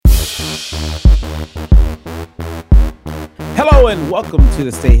Hello and welcome to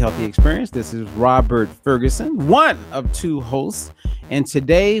the Stay Healthy Experience. This is Robert Ferguson, one of two hosts. And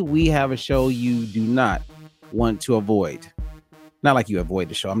today we have a show you do not want to avoid. Not like you avoid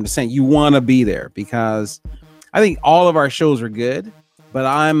the show. I'm just saying you want to be there because I think all of our shows are good, but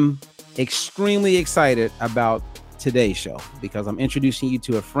I'm extremely excited about today's show because I'm introducing you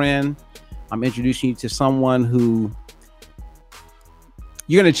to a friend. I'm introducing you to someone who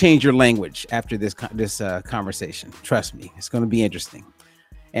you're going to change your language after this conversation. Trust me, it's going to be interesting.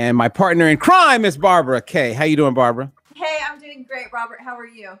 And my partner in crime is Barbara Kay. How you doing, Barbara? Hey, I'm doing great, Robert. How are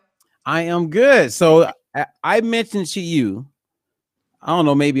you? I am good. So I mentioned to you, I don't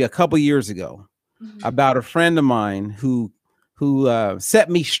know, maybe a couple years ago, about a friend of mine who set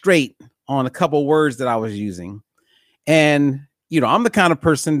me straight on a couple words that I was using. And, you know, I'm the kind of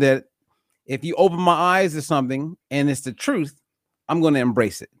person that if you open my eyes to something and it's the truth, I'm going to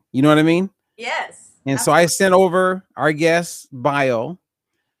embrace it. You know what I mean? Yes. And absolutely. So I sent over our guest bio.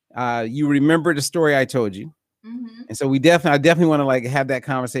 You remember the story I told you. Mm-hmm. And so I definitely want to like have that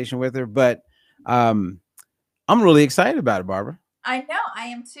conversation with her, but I'm really excited about it, Barbara. I know, I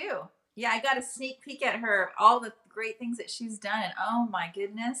am too. Yeah, I got a sneak peek at her, all the great things that she's done. And oh my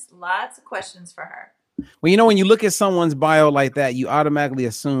goodness, lots of questions for her. Well, you know, when you look at someone's bio like that, you automatically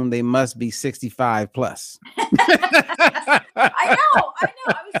assume they must be 65 plus. I know.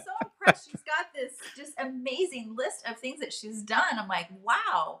 I was so impressed. She's got this just amazing list of things that she's done. I'm like,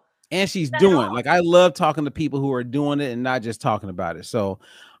 wow. And she's doing, like, I love talking to people who are doing it and not just talking about it. So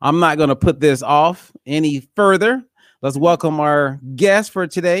I'm not going to put this off any further. Let's welcome our guest for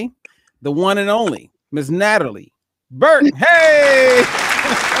today, the one and only Miss Natalie Burke. Hey.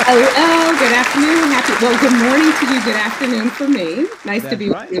 Hello, good afternoon. Good morning to you. Good afternoon for me. Nice to be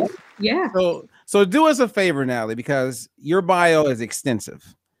with you. Yeah. So do us a favor, Natalie, because your bio is extensive.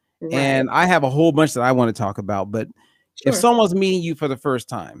 Right. And I have a whole bunch that I want to talk about. But if someone's meeting you for the first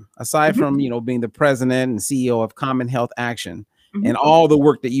time, aside from, you know, being the president and CEO of Common Health Action and all the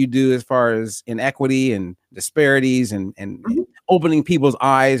work that you do as far as inequity and disparities and opening people's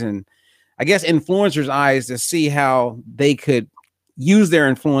eyes and I guess influencers' eyes to see how they could use their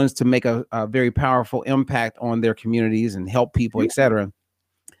influence to make a very powerful impact on their communities and help people, etc.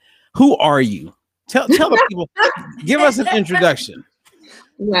 Who are you? Tell the people, give us an introduction.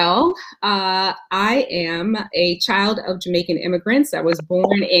 Well, I am a child of Jamaican immigrants. I was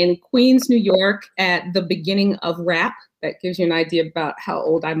born in Queens, New York at the beginning of rap. That gives you an idea about how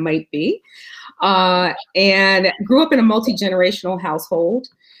old I might be. And grew up in a multi-generational household.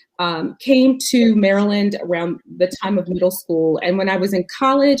 Came to Maryland around the time of middle school. And when I was in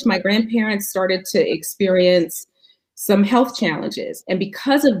college, my grandparents started to experience some health challenges. And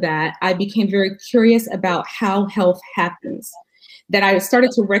because of that, I became very curious about how health happens. That I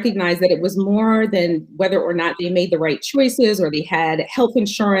started to recognize that it was more than whether or not they made the right choices or they had health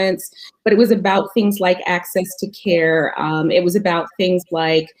insurance, but it was about things like access to care. It was about things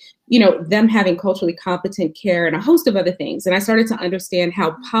like, you know, them having culturally competent care and a host of other things. And I started to understand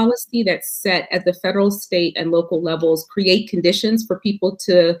how policy that's set at the federal, state, and local levels create conditions for people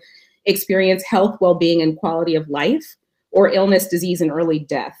to experience health, well-being, and quality of life, or illness, disease, and early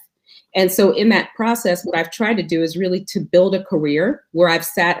death. And so in that process, what I've tried to do is really to build a career where I've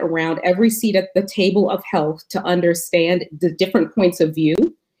sat around every seat at the table of health to understand the different points of view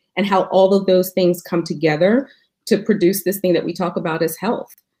and how all of those things come together to produce this thing that we talk about as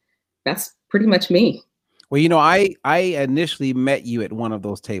health. That's pretty much me. Well, you know, I initially met you at one of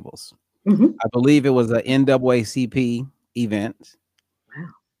those tables. I believe it was an NAACP event.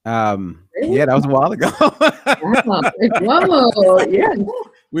 Wow. Really? Yeah, that was a while ago. Whoa, yeah.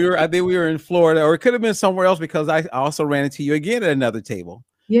 I think we were in Florida, or it could have been somewhere else because I also ran into you again at another table.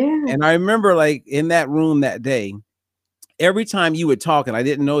 Yeah. And I remember like in that room that day, every time you would talk and I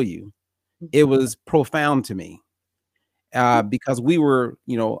didn't know you, it was profound to me. Because we were,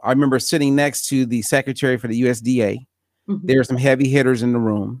 you know, I remember sitting next to the secretary for the USDA. There were some heavy hitters in the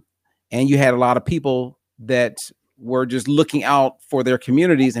room, and you had a lot of people that were just looking out for their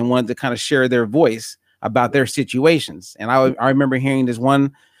communities and wanted to kind of share their voice about their situations. And I remember hearing this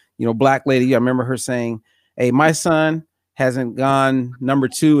one, you know, Black lady. I remember her saying, "Hey, my son hasn't gone number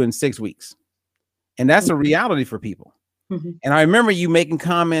 2 in 6 weeks," and that's a reality for people. And I remember you making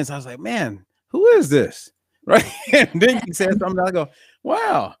comments. I was like, "Man, who is this?" Right. And then you said something, I go,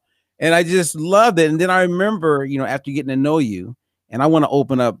 wow. And I just loved it. And then I remember, you know, after getting to know you, and I want to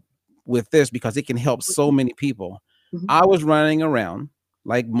open up with this because it can help so many people. I was running around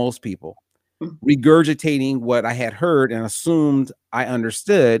like most people, regurgitating what I had heard and assumed I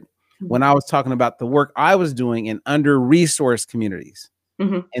understood when I was talking about the work I was doing in under-resourced communities.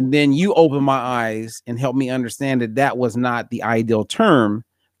 Mhm. And then you opened my eyes and helped me understand that that was not the ideal term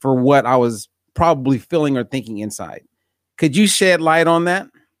for what I was probably feeling or thinking inside. Could you shed light on that?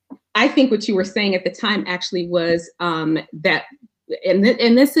 I think what you were saying at the time actually was that, and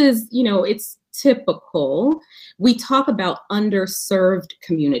this is, it's typical. We talk about underserved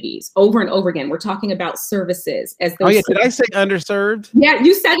communities over and over again. We're talking about services as those. Oh yeah, did I say underserved? Yeah,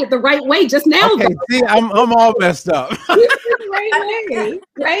 you said it the right way just now. Okay, see, I'm all messed up. You said it the right way,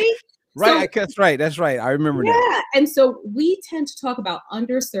 right? Right, that's right. That's right. I remember that. Yeah, and so we tend to talk about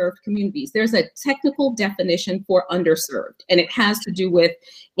underserved communities. There's a technical definition for underserved, and it has to do with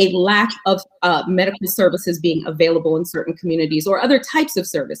a lack of medical services being available in certain communities or other types of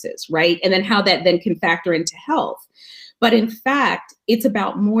services, right? And then how that then can factor into health. But in fact, it's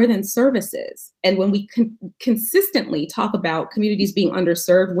about more than services. And when we consistently talk about communities being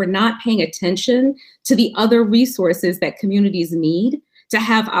underserved, we're not paying attention to the other resources that communities need to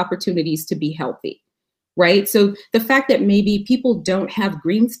have opportunities to be healthy, right? So the fact that maybe people don't have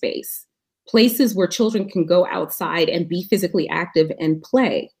green space, places where children can go outside and be physically active and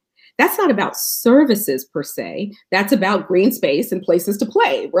play, that's not about services per se. That's about green space and places to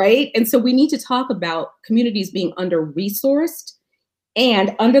play, right? And so we need to talk about communities being under-resourced,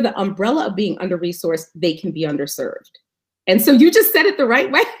 and under the umbrella of being under-resourced, they can be underserved. And so you just said it the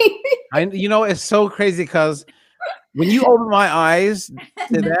right way. It's so crazy because when you opened my eyes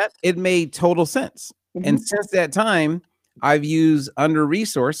to that, it made total sense. Mm-hmm. And since that time, I've used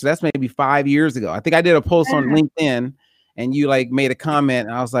under-resourced. That's maybe 5 years ago. I think I did a post on LinkedIn and you made a comment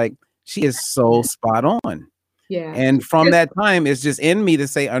and I was like, she is so spot on. Yeah. And from that time, it's just in me to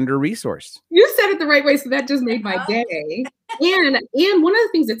say under-resourced. You said it the right way. So that just made my day. And one of the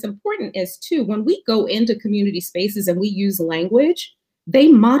things that's important is too, when we go into community spaces and we use language, they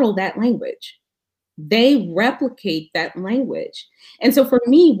model that language. They replicate that language. And so for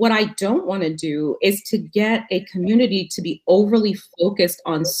me, what I don't want to do is to get a community to be overly focused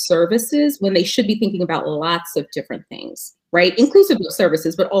on services when they should be thinking about lots of different things, right? Inclusive of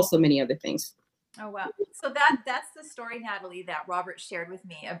services, but also many other things. Oh, wow. So that's the story, Natalie, that Robert shared with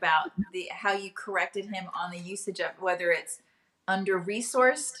me about how you corrected him on the usage of whether it's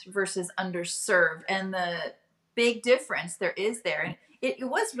under-resourced versus underserved and the big difference there is there. And it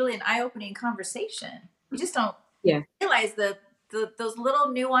was really an eye-opening conversation. You just don't realize those little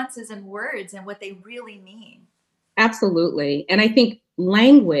nuances in words and what they really mean. Absolutely. And I think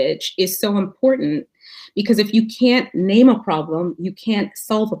language is so important because if you can't name a problem, you can't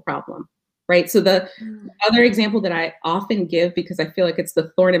solve a problem, right? So the other example that I often give, because I feel like it's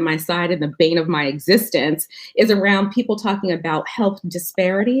the thorn in my side and the bane of my existence, is around people talking about health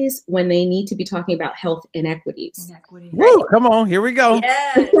disparities when they need to be talking about health inequities. Woo, come on, here we go.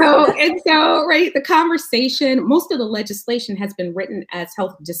 Yes. So, right, the conversation, most of the legislation has been written as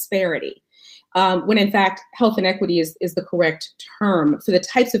health disparity. When in fact, health inequity is the correct term for the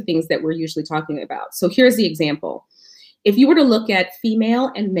types of things that we're usually talking about. So here's the example. If you were to look at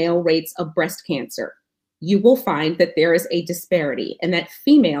female and male rates of breast cancer, you will find that there is a disparity and that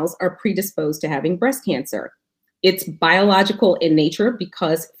females are predisposed to having breast cancer. It's biological in nature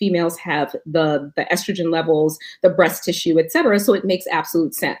because females have the estrogen levels, the breast tissue, et cetera. So it makes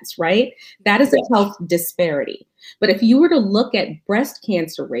absolute sense, right? That is a health disparity. But if you were to look at breast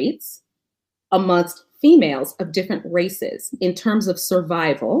cancer rates amongst females of different races in terms of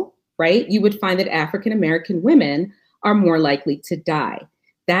survival, right, you would find that African-American women are more likely to die.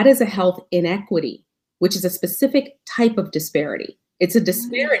 That is a health inequity, which is a specific type of disparity. It's a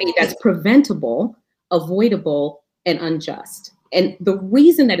disparity that's preventable, avoidable, and unjust. And the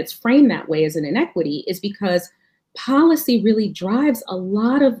reason that it's framed that way as an inequity is because policy really drives a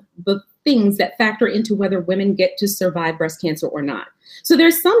lot of the things that factor into whether women get to survive breast cancer or not. So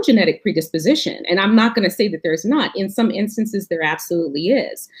there's some genetic predisposition, and I'm not going to say that there's not. In some instances, there absolutely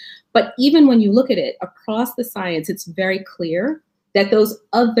is. But even when you look at it across the science, it's very clear that those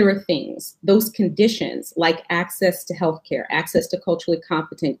other things, those conditions like access to healthcare, access to culturally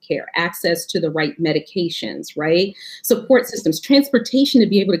competent care, access to the right medications, right? Support systems, transportation to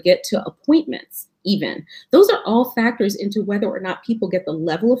be able to get to appointments even. Those are all factors into whether or not people get the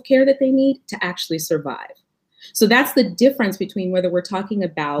level of care that they need to actually survive. So that's the difference between whether we're talking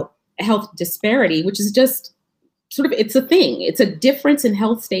about a health disparity, which is just sort of, it's a thing. It's a difference in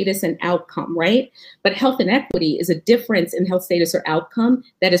health status and outcome, right? But health inequity is a difference in health status or outcome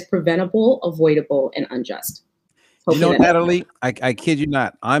that is preventable, avoidable, and unjust. Hopefully Natalie, I kid you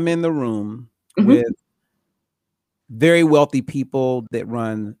not. I'm in the room with very wealthy people that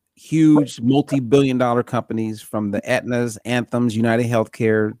run huge multi-billion-dollar companies, from the Aetnas, Anthems, United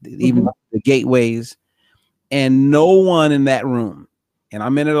Healthcare, even the Gateways. And no one in that room and I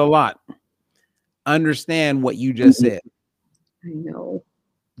meant it a lot, understand what you just said. I know.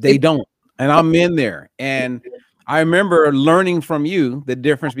 They don't. And I'm in there. And I remember learning from you the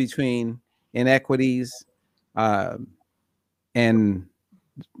difference between inequities and,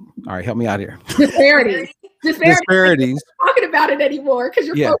 all right, help me out here. Disparities. Disparities. We're not talking about it anymore because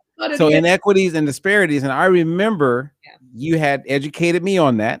you're focused on it. So inequities and disparities. And I remember you had educated me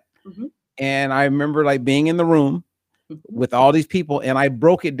on that. And I remember like being in the room with all these people, and I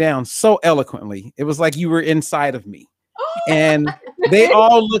broke it down so eloquently. It was like you were inside of me. And they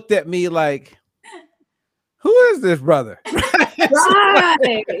all looked at me like, who is this brother?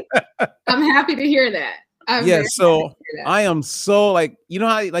 Right. I'm happy to hear that. So I am so like, you know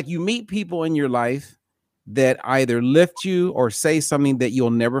how like you meet people in your life that either lift you or say something that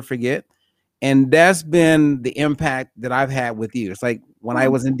you'll never forget. And that's been the impact that I've had with you. It's like when I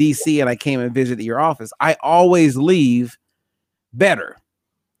was in DC and I came and visited your office, I always leave better.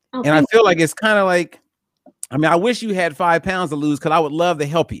 And I feel like it's kind of like, I mean, I wish you had 5 pounds to lose because I would love to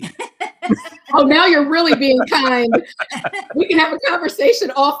help you. Oh, now you're really being kind. We can have a conversation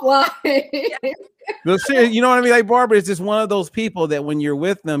offline. You know what I mean? Like Barbara is just one of those people that when you're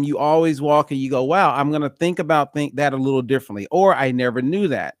with them, you always walk and you go, wow, I'm going to think that a little differently. Or I never knew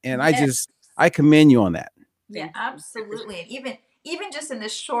that. And I commend you on that. Yeah, absolutely. And even just in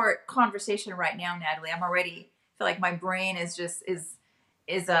this short conversation right now, Natalie, I'm already feel like my brain is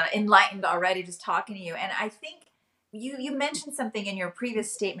enlightened already just talking to you. And I think you mentioned something in your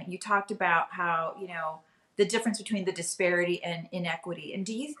previous statement. You talked about how, the difference between the disparity and inequity. And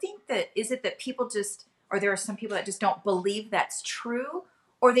do you think is it that people or there are some people that just don't believe that's true,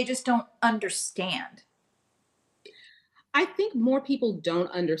 or they just don't understand? I think more people don't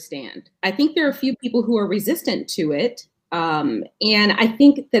understand. I think there are a few people who are resistant to it. And I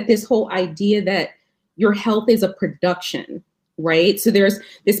think that this whole idea that your health is a production, right? So there's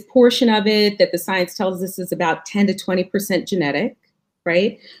this portion of it that the science tells us is about 10 to 20% genetic,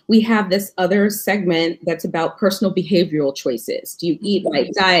 right? We have this other segment that's about personal behavioral choices. Do you eat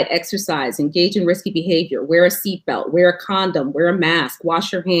right, diet, exercise, engage in risky behavior, wear a seatbelt, wear a condom, wear a mask,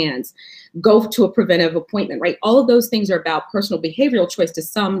 wash your hands, go to a preventive appointment, right? All of those things are about personal behavioral choice to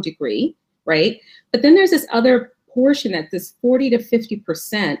some degree, right? But then there's this other portion that this 40 to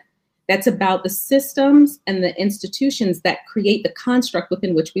 50% that's about the systems and the institutions that create the construct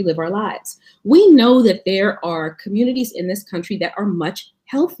within which we live our lives. We know that there are communities in this country that are much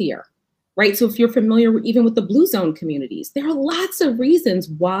healthier, right? So if you're familiar even with the Blue Zone communities, there are lots of reasons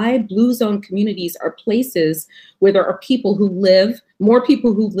why Blue Zone communities are places where there are more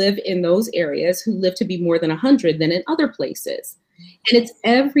people who live in those areas who live to be more than 100 than in other places. And it's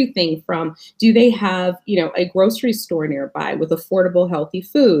everything from, do they have, a grocery store nearby with affordable, healthy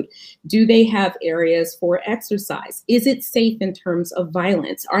food? Do they have areas for exercise? Is it safe in terms of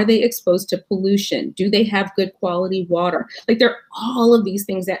violence? Are they exposed to pollution? Do they have good quality water? Like there are all of these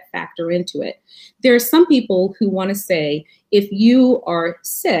things that factor into it. There are some people who want to say, if you are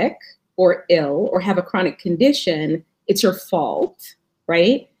sick or ill or have a chronic condition, it's your fault,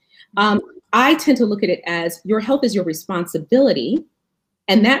 right? I tend to look at it as your health is your responsibility,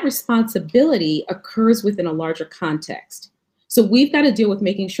 and that responsibility occurs within a larger context. So we've got to deal with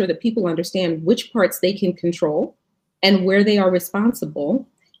making sure that people understand which parts they can control and where they are responsible,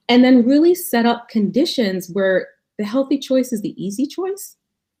 and then really set up conditions where the healthy choice is the easy choice,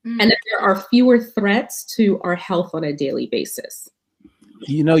 and that there are fewer threats to our health on a daily basis.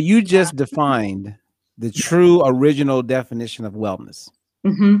 You just defined the true original definition of wellness.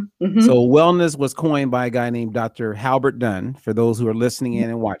 So wellness was coined by a guy named Dr. Halbert Dunn, for those who are listening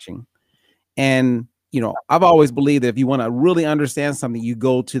in and watching. And, I've always believed that if you want to really understand something, you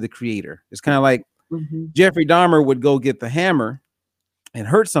go to the creator. It's kind of like Jeffrey Dahmer would go get the hammer and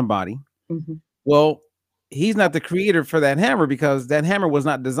hurt somebody. Well, he's not the creator for that hammer because that hammer was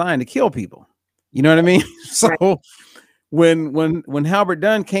not designed to kill people. You know what I mean? So when Halbert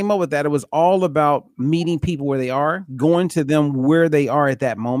Dunn came up with that, it was all about meeting people where they are, going to them where they are at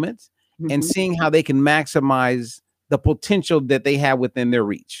that moment, and seeing how they can maximize the potential that they have within their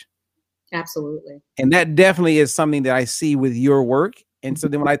reach. Absolutely. And that definitely is something that I see with your work. And so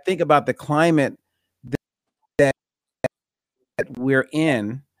then when I think about the climate that we're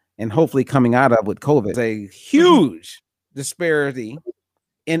in and hopefully coming out of with COVID, it's a huge disparity,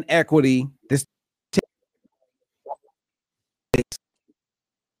 inequity.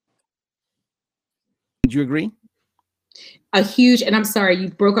 Would you agree? A huge, and I'm sorry, you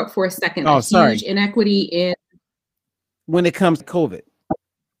broke up for a second. Oh, sorry. Huge inequity when it comes to COVID,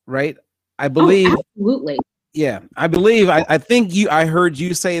 right? I believe absolutely. Yeah, I believe I think I heard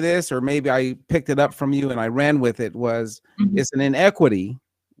you say this, or maybe I picked it up from you and I ran with it. Was it's an inequity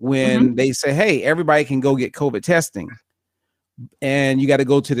when they say, hey, everybody can go get COVID testing, and you got to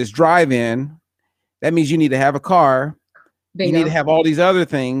go to this drive-in. That means you need to have a car. Bingo. You need to have all these other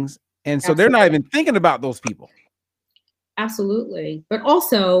things, and so they're not even thinking about those people. Absolutely. But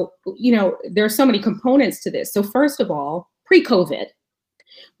also, you know, there are so many components to this. So first of all, pre-COVID,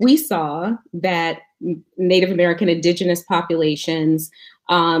 we saw that Native American indigenous populations,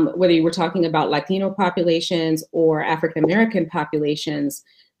 whether you were talking about Latino populations or African American populations,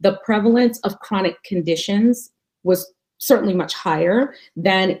 the prevalence of chronic conditions was certainly much higher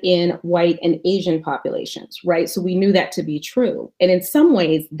than in white and Asian populations, right? So we knew that to be true. And in some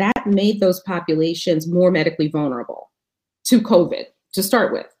ways, that made those populations more medically vulnerable to COVID to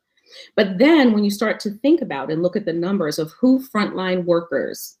start with. But then when you start to think about and look at the numbers of who frontline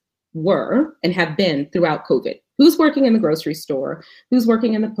workers were and have been throughout COVID, who's working in the grocery store, who's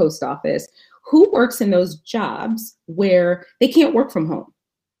working in the post office, who works in those jobs where they can't work from home.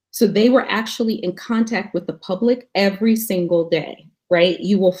 So they were actually in contact with the public every single day, right?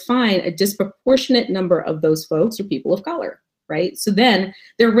 You will find a disproportionate number of those folks are people of color, right? So then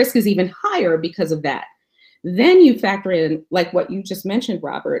their risk is even higher because of that. Then you factor in, like what you just mentioned,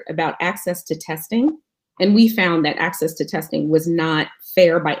 Robert, about access to testing. And we found that access to testing was not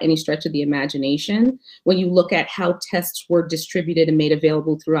fair by any stretch of the imagination when you look at how tests were distributed and made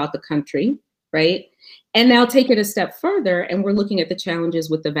available throughout the country, right? And now take it a step further, and we're looking at the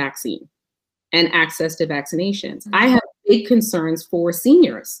challenges with the vaccine and access to vaccinations. I have big concerns for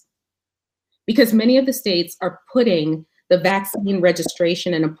seniors because many of the states are putting the vaccine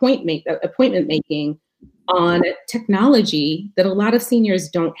registration and appointment making on technology that a lot of seniors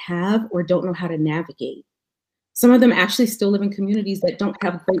don't have or don't know how to navigate. Some of them actually still live in communities that don't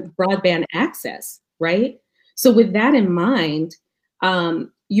have great broadband access, right? So with that in mind,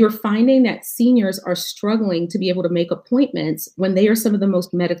 you're finding that seniors are struggling to be able to make appointments when they are some of the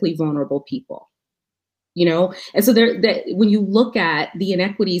most medically vulnerable people, you know? And so when you look at the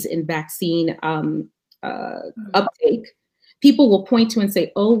inequities in vaccine uptake, people will point to and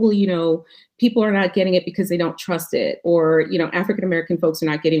say, oh, well, you know, people are not getting it because they don't trust it. Or, you know, African-American folks are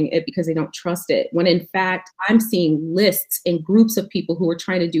not getting it because they don't trust it. When in fact, I'm seeing lists and groups of people who are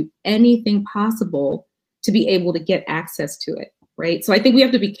trying to do anything possible to be able to get access to it, right? So I think we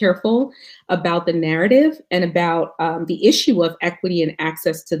have to be careful about the narrative and about the issue of equity and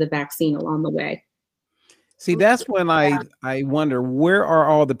access to the vaccine along the way. See, that's when I wonder, where are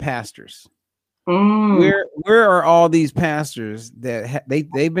all the pastors? Where are all these pastors that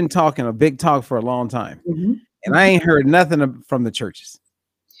they've been talking a big talk for a long time, and I ain't heard nothing from the churches?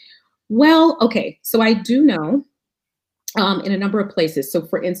 Well, okay, so I do know in a number of places. So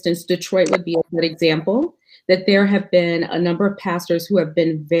for instance, Detroit would be a good example that there have been a number of pastors who have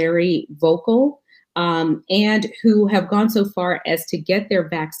been very vocal and who have gone so far as to get their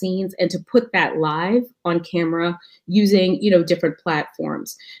vaccines and to put that live on camera using, you know, different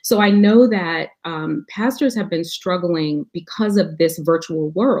platforms. So I know that pastors have been struggling because of this virtual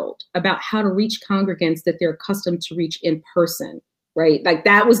world about how to reach congregants that they're accustomed to reach in person. Right? Like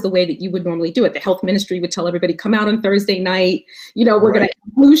that was the way that you would normally do it. The health ministry would tell everybody, come out on Thursday night, you know, we're going to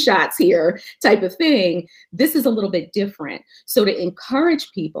have flu shots here type of thing. This is a little bit different. So to encourage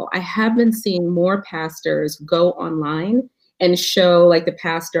people, I have been seeing more pastors go online and show like the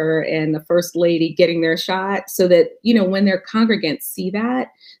pastor and the first lady getting their shot so that, you know, when their congregants see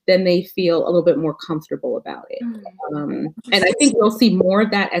that, then they feel a little bit more comfortable about it. And I think we'll see more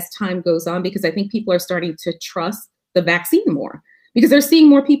of that as time goes on, because I think people are starting to trust the vaccine more, because they're seeing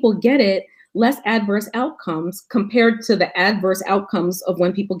more people get it, less adverse outcomes compared to the adverse outcomes of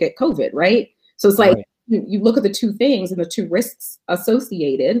when people get COVID, right? So it's like, you look at the two things and the two risks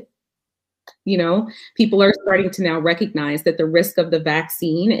associated, you know, people are starting to now recognize that the risk of the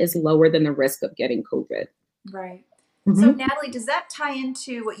vaccine is lower than the risk of getting COVID. Right. So Natalie, does that tie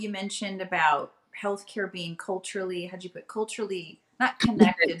into what you mentioned about healthcare being culturally, how'd you put culturally, not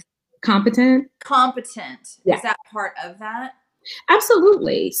connected? Competent. Yeah. Is that part of that?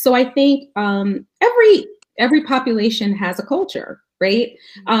 Absolutely. So I think every population has a culture, right?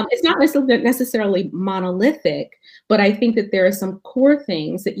 It's not necessarily monolithic, but I think that there are some core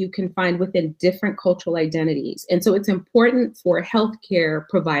things that you can find within different cultural identities. And so it's important for healthcare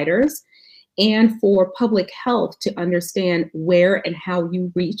providers and for public health to understand where and how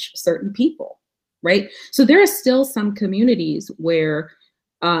you reach certain people, right? So there are still some communities where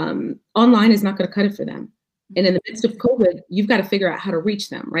online is not going to cut it for them. And in the midst of COVID, you've got to figure out how to reach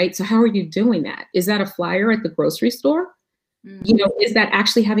them, right? So how are you doing that? Is that a flyer at the grocery store? You know, is that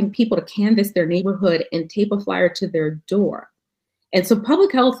actually having people to canvass their neighborhood and tape a flyer to their door? And so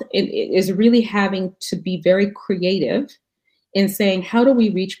public health is really having to be very creative in saying, how do we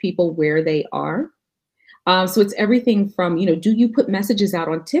reach people where they are? So it's everything from, you know, do you put messages out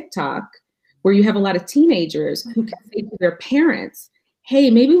on TikTok where you have a lot of teenagers who can say to their parents, hey,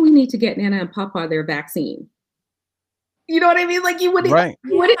 maybe we need to get Nana and Papa their vaccine. You know what I mean? Like you wouldn't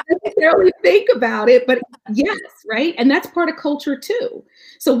necessarily think about it, but yes, right? And that's part of culture too.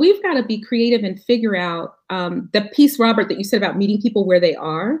 So we've got to be creative and figure out the piece, Robert, that you said about meeting people where they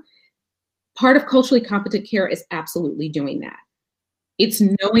are. Part of culturally competent care is absolutely doing that. It's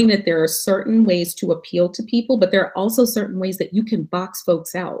knowing that there are certain ways to appeal to people, but there are also certain ways that you can box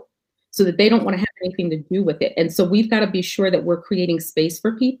folks out so that they don't want to have anything to do with it. And so we've got to be sure that we're creating space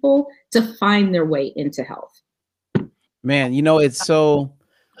for people to find their way into health. Man, you know, it's so,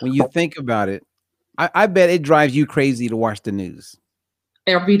 when you think about it, I bet it drives you crazy to watch the news.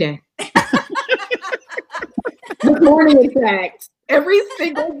 Every day. Good morning, in fact. Every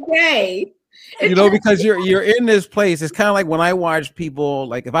single day. You know, because you're in this place. It's kind of like when I watch people,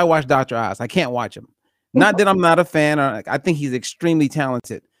 like if I watch Dr. Oz, I can't watch him. Not that I'm not a fan, or I think he's extremely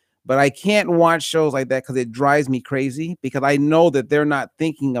talented, but I can't watch shows like that because it drives me crazy, because I know that they're not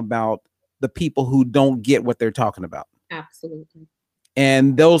thinking about the people who don't get what they're talking about. Absolutely.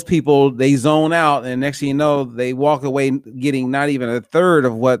 And those people, they zone out, and next thing you know, they walk away getting not even a third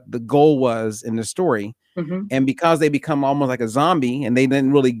of what the goal was in the story. Mm-hmm. And because they become almost like a zombie and they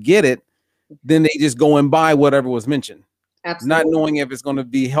didn't really get it, then they just go and buy whatever was mentioned. Absolutely. Not knowing if it's going to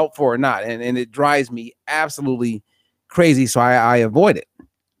be helpful or not. And it drives me absolutely crazy. So I avoid it.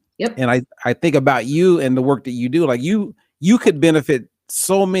 Yep. And I think about you and the work that you do. Like you could benefit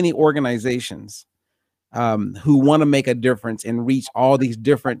so many organizations who want to make a difference and reach all these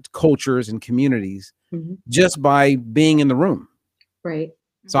different cultures and communities just by being in the room. Right.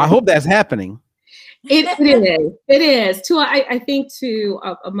 So I hope that's happening. It is to, I think, to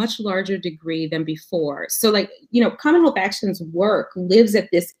a much larger degree than before. So like, you know, Common Hope Action's work lives at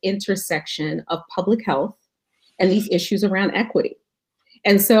this intersection of public health and these issues around equity.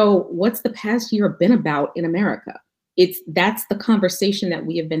 And so what's the past year been about in America? That's the conversation that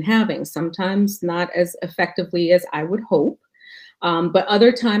we have been having, sometimes not as effectively as I would hope, but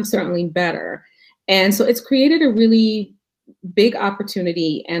other times certainly better. And so it's created a really big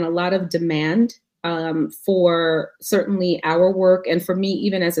opportunity and a lot of demand for certainly our work, and for me,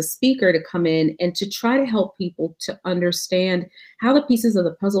 even as a speaker, to come in and to try to help people to understand how the pieces of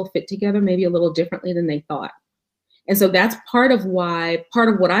the puzzle fit together maybe a little differently than they thought. And so that's part of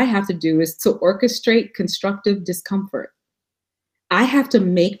what I have to do is to orchestrate constructive discomfort. I have to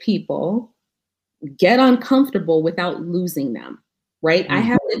make people get uncomfortable without losing them, right? I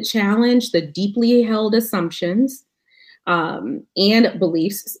have to challenge the deeply held assumptions and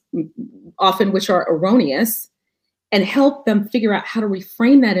beliefs, often which are erroneous, and help them figure out how to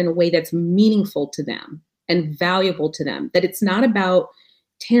reframe that in a way that's meaningful to them and valuable to them. That it's not about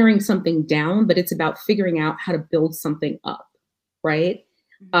tearing something down, but it's about figuring out how to build something up, right?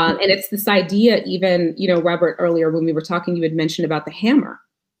 And it's this idea, even, you know, Robert, earlier when we were talking, you had mentioned about the hammer.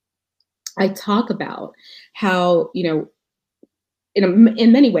 I talk about how, you know,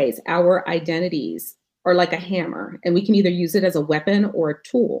 in many ways, our identities are like a hammer, and we can either use it as a weapon or a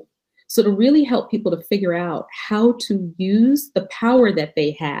tool. So to really help people to figure out how to use the power that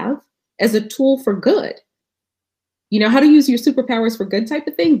they have as a tool for good, you know, how to use your superpowers for good type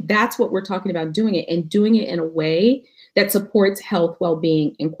of thing. That's what we're talking about, doing it, and doing it in a way that supports health,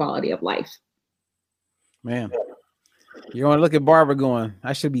 well-being, and quality of life. Man, you want to look at Barbara going,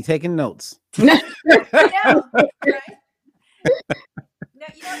 I should be taking notes. Yeah, right? No,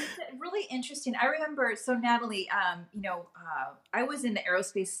 you know, it's really interesting. I remember, so Natalie, you know, I was in the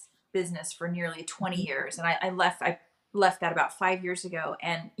aerospace business for nearly 20 years, and I left that about 5 years ago.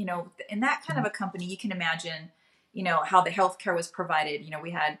 And, you know, in that kind of a company, you can imagine, you know, how the healthcare was provided. You know,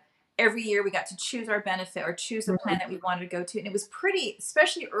 we had every year we got to choose our benefit or choose the plan that we wanted to go to. And it was pretty,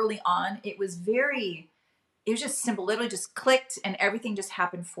 especially early on, it was just simple, literally just clicked and everything just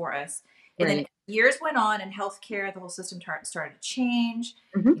happened for us. And then years went on, and healthcare, the whole system started to change.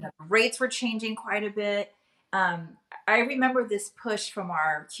 You know, rates were changing quite a bit. I remember this push from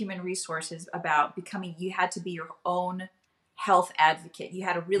our human resources about you had to be your own health advocate. You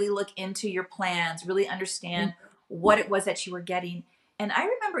had to really look into your plans, really understand what it was that you were getting. And I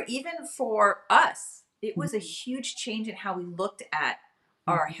remember even for us, it was a huge change in how we looked at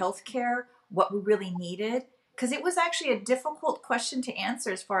our healthcare, what we really needed. Because it was actually a difficult question to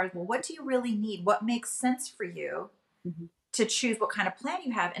answer as far as, well, what do you really need? What makes sense for you to choose what kind of plan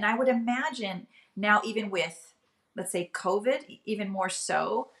you have? And I would imagine now, even with let's say COVID, even more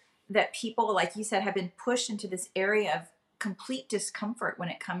so, that people, like you said, have been pushed into this area of complete discomfort when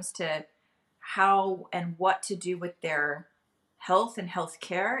it comes to how and what to do with their health and health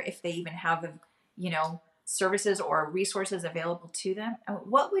care, if they even have, services or resources available to them.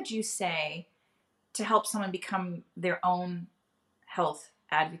 What would you say to help someone become their own health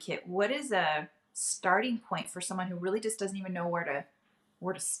advocate? What is a starting point for someone who really just doesn't even know where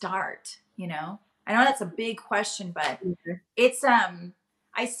to start? I know that's a big question, but it's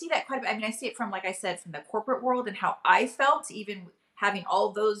I see that quite a bit. I mean, I see it from, like I said, from the corporate world and how I felt, even having all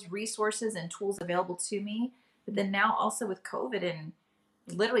those resources and tools available to me. But then now also with COVID, and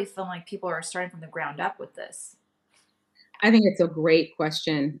literally feeling like people are starting from the ground up with this. I think it's a great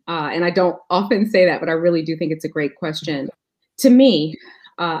question. And I don't often say that, but I really do think it's a great question. To me,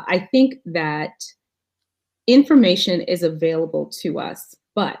 I think that information is available to us,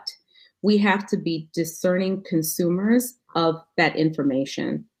 but we have to be discerning consumers of that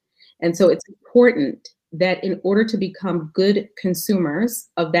information. And so it's important that in order to become good consumers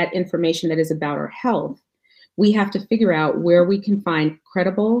of that information that is about our health, we have to figure out where we can find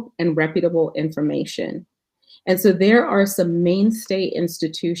credible and reputable information. And so there are some mainstay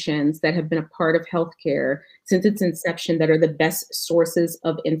institutions that have been a part of healthcare since its inception that are the best sources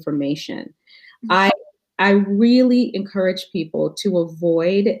of information. I really encourage people to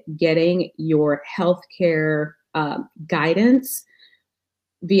avoid getting your healthcare guidance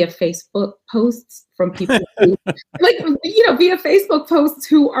via Facebook posts from people who, via Facebook posts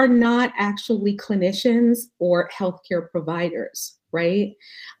who are not actually clinicians or healthcare providers, right?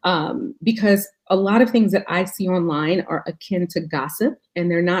 Because a lot of things that I see online are akin to gossip, and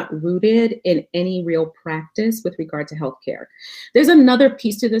they're not rooted in any real practice with regard to healthcare. There's another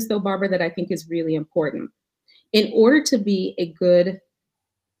piece to this, though, Barbara, that I think is really important. In order to be a good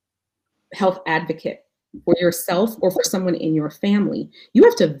health advocate for yourself or for someone in your family, you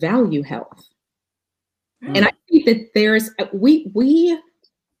have to value health. And I think that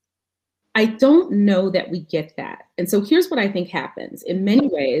I don't know that we get that. And so here's what I think happens. In many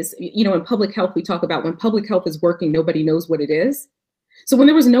ways, in public health, we talk about when public health is working, nobody knows what it is. So when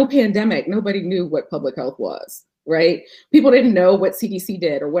there was no pandemic, nobody knew what public health was, right? People didn't know what CDC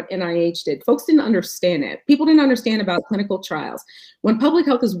did or what NIH did. Folks didn't understand it. People didn't understand about clinical trials. When public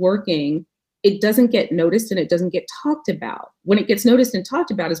health is working, it doesn't get noticed and it doesn't get talked about. When it gets noticed and talked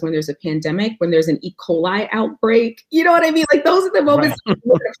about is when there's a pandemic, when there's an E. coli outbreak. You know what I mean? Like those are the moments where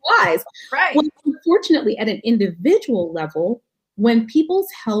it applies. Right. Well, unfortunately, at an individual level, when people's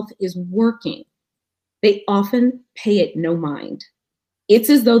health is working, they often pay it no mind.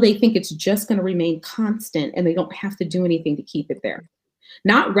 It's as though they think it's just going to remain constant and they don't have to do anything to keep it there.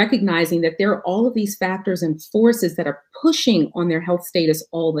 Not recognizing that there are all of these factors and forces that are pushing on their health status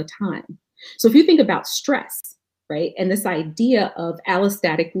all the time. So if you think about stress, right, and this idea of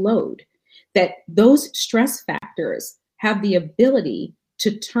allostatic load, that those stress factors have the ability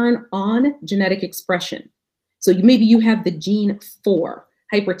to turn on genetic expression. So maybe you have the gene for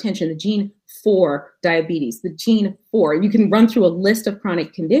hypertension, the gene for diabetes, the gene for, you can run through a list of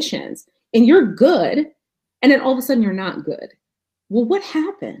chronic conditions and you're good. And then all of a sudden you're not good. Well, what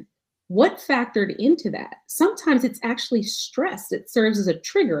happened? What factored into that? Sometimes it's actually stress that serves as a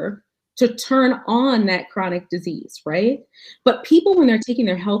trigger to turn on that chronic disease, right? But people, when they're taking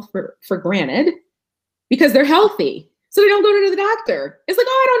their health for granted, because they're healthy, so they don't go to the doctor. It's like,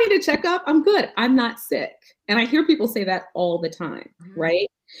 oh, I don't need a checkup. I'm good. I'm not sick. And I hear people say that all the time, right?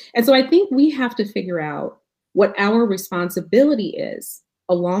 And so I think we have to figure out what our responsibility is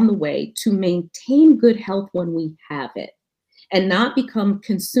along the way to maintain good health when we have it, and not become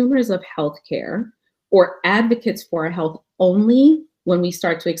consumers of healthcare or advocates for our health only when we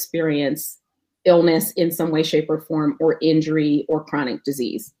start to experience illness in some way, shape, or form, or injury or chronic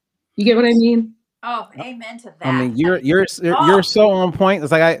disease. You get what I mean? Oh, amen to that. I mean, you're so on point.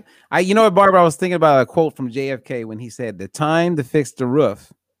 It's like you know what, Barbara, I was thinking about a quote from JFK when he said, "The time to fix the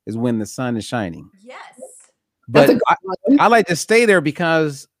roof is when the sun is shining." Yes. But I like to stay there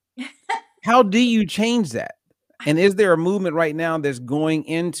because how do you change that? And is there a movement right now that's going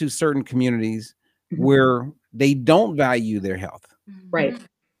into certain communities where they don't value their health? Right.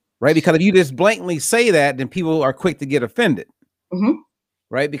 Right. Because if you just blatantly say that, then people are quick to get offended.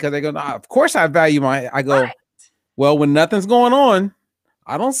 Right. Because they go, nah, of course I value I go, right. Well, when nothing's going on,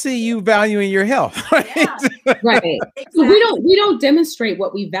 I don't see you valuing your health. Right. Yeah. Right. Exactly. So we don't demonstrate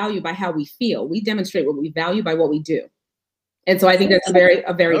what we value by how we feel. We demonstrate what we value by what we do. And so I think that's a very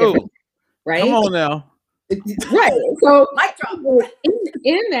different, right? Come on now. Right. So mic drop.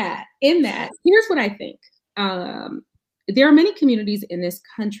 in that, here's what I think. There are many communities in this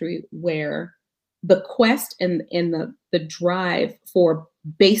country where the quest and the drive for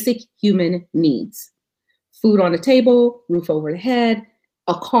basic human needs. Food on the table, roof over the head,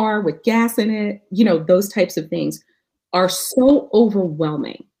 a car with gas in it, those types of things are so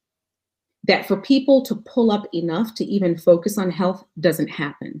overwhelming that for people to pull up enough to even focus on health doesn't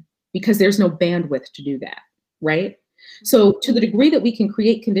happen because there's no bandwidth to do that, right? So to the degree that we can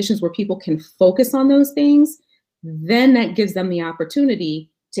create conditions where people can focus on those things, then that gives them the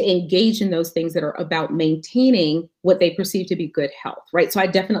opportunity to engage in those things that are about maintaining what they perceive to be good health, right? So I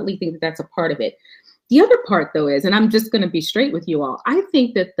definitely think that that's a part of it. The other part, though, is, and I'm just going to be straight with you all, I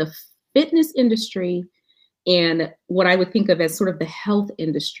think that the fitness industry and what I would think of as sort of the health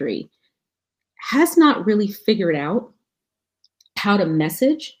industry has not really figured out how to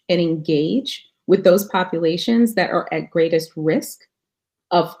message and engage with those populations that are at greatest risk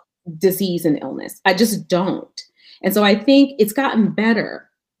of disease and illness. I just don't. And so I think it's gotten better,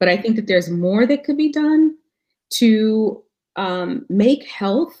 but I think that there's more that could be done to make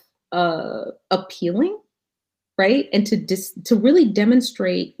health appealing, right? And to really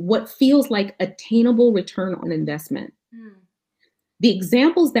demonstrate what feels like attainable return on investment. The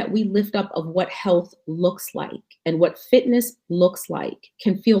examples that we lift up of what health looks like and what fitness looks like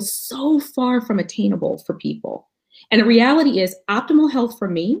can feel so far from attainable for people. And the reality is optimal health for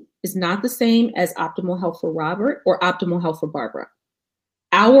me is not the same as optimal health for Robert or optimal health for Barbara.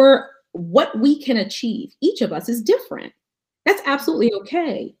 What we can achieve, each of us, is different. That's absolutely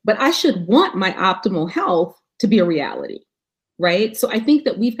okay. But I should want my optimal health to be a reality, right? So I think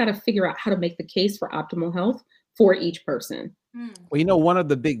that we've got to figure out how to make the case for optimal health for each person. Well, one of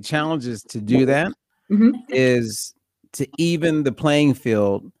the big challenges to do that is to even the playing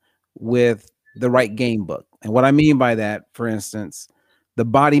field with the right game book. And what I mean by that, for instance, the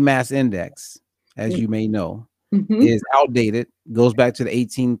body mass index, as you may know, is outdated, goes back to the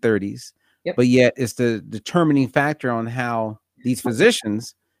 1830s, but yet it's the determining factor on how these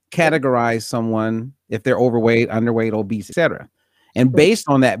physicians categorize someone if they're overweight, underweight, obese, etc. And based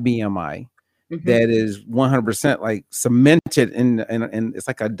on that BMI, that is 100% like cemented in it's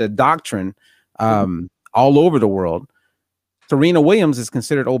like the doctrine all over the world. Serena Williams is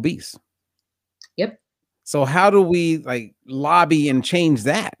considered obese. Yep. So how do we like lobby and change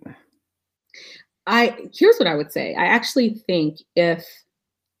that? Here's what I would say. I actually think if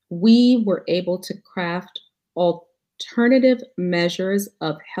we were able to craft alternative measures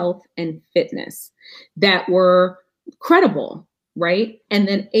of health and fitness that were credible, right? And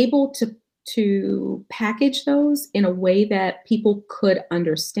then able to package those in a way that people could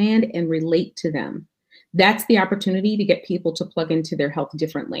understand and relate to them. That's the opportunity to get people to plug into their health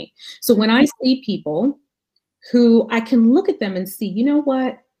differently. So when I see people who I can look at them and see, you know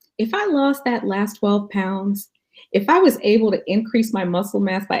what, if I lost that last 12 pounds, if I was able to increase my muscle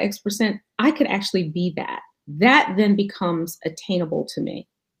mass by X%, I could actually be that. That then becomes attainable to me.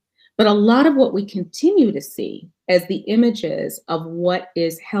 But a lot of what we continue to see as the images of what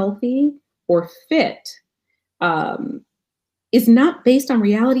is healthy or fit is not based on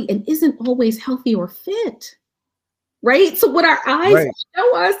reality and isn't always healthy or fit, right? So what our eyes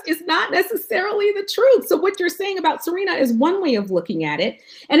show us is not necessarily the truth. So what you're saying about Serena is one way of looking at it.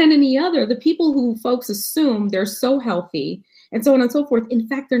 And then in the other, the people who folks assume they're so healthy and so on and so forth, in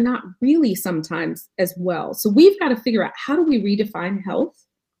fact, they're not really sometimes as well. So we've got to figure out, how do we redefine health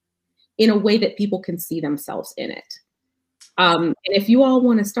in a way that people can see themselves in it? And if you all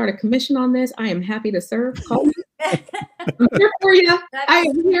want to start a commission on this, I am happy to serve. Call me. I'm here for you. I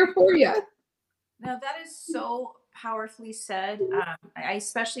am here for you. No, that is so powerfully said. I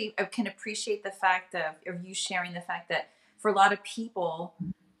especially can appreciate the fact of you sharing the fact that for a lot of people,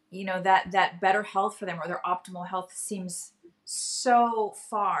 that better health for them or their optimal health seems so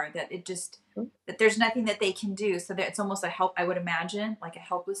far that that there's nothing that they can do. So that it's almost I would imagine, like a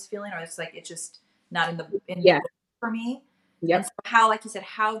helpless feeling, or it's like it's just not in the for me. Yep. And so how, like you said,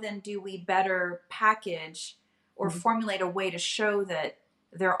 how then do we better package or formulate a way to show that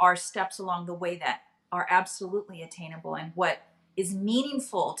there are steps along the way that are absolutely attainable and what is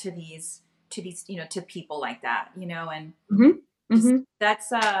meaningful to these, to people like that, and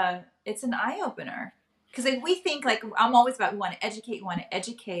that's it's an eye opener. Because if we think, like, I'm always about, we want to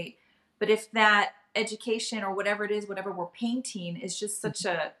educate, but if that education or whatever it is, whatever we're painting is just such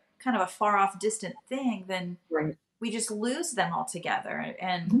a kind of a far off distant thing, then we just lose them altogether.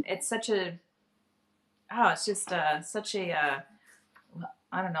 And it's such a, such a,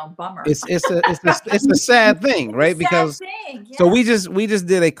 I don't know, bummer. It's a sad thing, right? Because so we just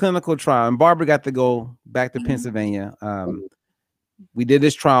did a clinical trial, and Barbara got to go back to Pennsylvania. We did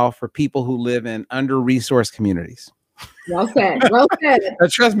this trial for people who live in under-resourced communities. Well said. Well said.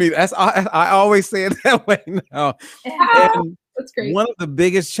 Trust me, I always say it that way now. And that's great. one of the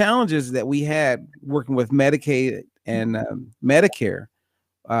biggest challenges that we had working with Medicaid and Medicare,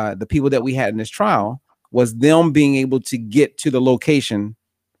 the people that we had in this trial, was them being able to get to the location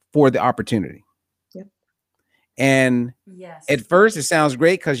for the opportunity. Yep. And at first it sounds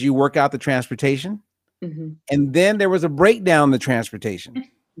great because you work out the transportation. And then there was a breakdown in the transportation,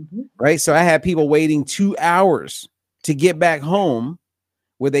 right? So I had people waiting 2 hours to get back home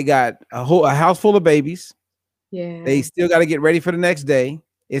where they got a house full of babies. Yeah. They still got to get ready for the next day.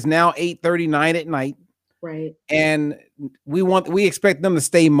 It's now 8:39 at night. Right. And we expect them to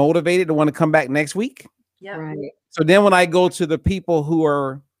stay motivated to want to come back next week. Yeah. Right. So then when I go to the people who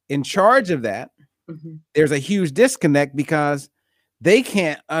are in charge of that, there's a huge disconnect because they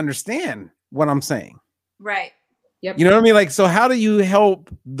can't understand what I'm saying. Right. Yep. You know what I mean? Like, so how do you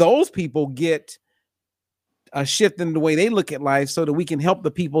help those people get a shift in the way they look at life so that we can help the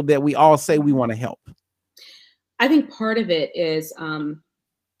people that we all say we want to help? I think part of it is,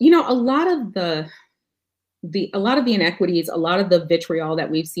 you know, a lot of the inequities, a lot of the vitriol that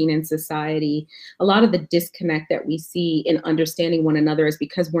we've seen in society, a lot of the disconnect that we see in understanding one another is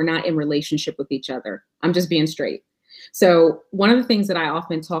because we're not in relationship with each other. I'm just being straight. So one of the things that I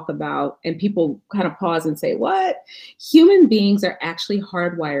often talk about, and people kind of pause and say, what? Human beings are actually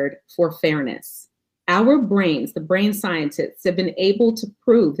hardwired for fairness. Our brains, the brain scientists, have been able to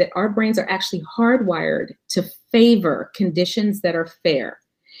prove that our brains are actually hardwired to favor conditions that are fair.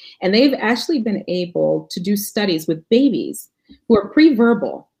 And they've actually been able to do studies with babies who are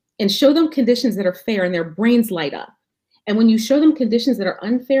pre-verbal and show them conditions that are fair and their brains light up. And when you show them conditions that are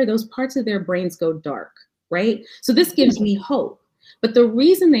unfair, those parts of their brains go dark, right? So this gives me hope. But the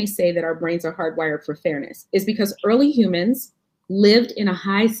reason they say that our brains are hardwired for fairness is because early humans lived in a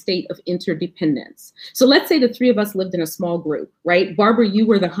high state of interdependence. So let's say the three of us lived in a small group, right? Barbara, you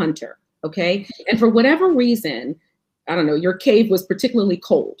were the hunter, okay? And for whatever reason, I don't know, your cave was particularly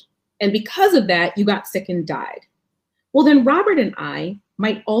cold. And because of that, you got sick and died. Well, then Robert and I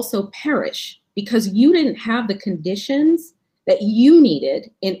might also perish because you didn't have the conditions that you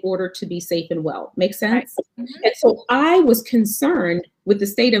needed in order to be safe and well. Make sense? Right. And so I was concerned with the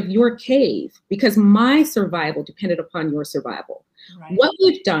state of your cave because my survival depended upon your survival. Right. What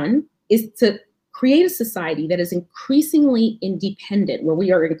we've done is to create a society that is increasingly independent, where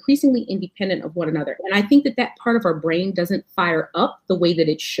we are increasingly independent of one another. And I think that that part of our brain doesn't fire up the way that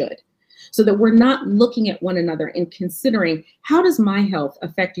it should, so that we're not looking at one another and considering, how does my health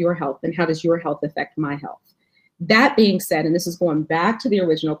affect your health and how does your health affect my health? That being said, and this is going back to the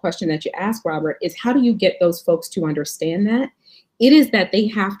original question that you asked, Robert, is how do you get those folks to understand that? It is that they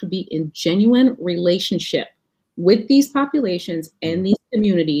have to be in genuine relationship with these populations and these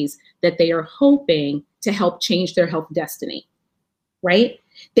communities that they are hoping to help change their health destiny, right?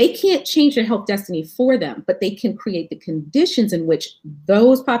 They can't change their health destiny for them, but they can create the conditions in which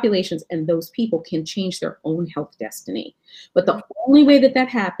those populations and those people can change their own health destiny. But the only way that that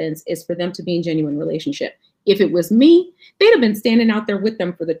happens is for them to be in genuine relationship. If it was me, they'd have been standing out there with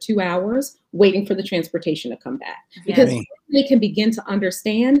them for the 2 hours, waiting for the transportation to come back. Because they can begin to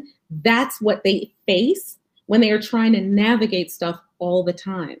understand that's what they face when they are trying to navigate stuff all the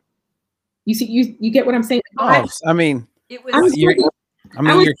time. You see, you get what I'm saying? Oh, I mean,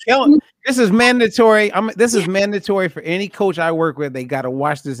 you're killing. This is mandatory. This is mandatory for any coach I work with. They got to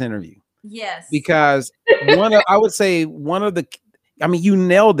watch this interview. Yes. Because I would say you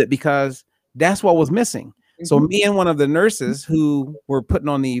nailed it, because that's what was missing. So me and one of the nurses who were putting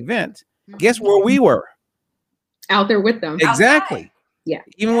on the event, guess where we were? Out there with them. Exactly. Outside. Yeah.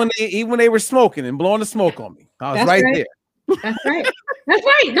 Even when they were smoking and blowing the smoke on me, I was right there. That's right. That's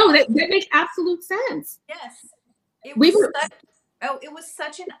right. No, that makes absolute sense. Yes. It was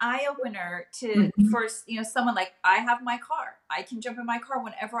such an eye opener for someone like, I have my car. I can jump in my car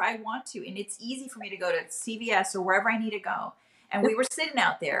whenever I want to, and it's easy for me to go to CVS or wherever I need to go. And we were sitting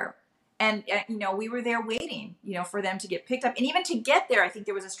out there. And, we were there waiting, for them to get picked up. And even to get there, I think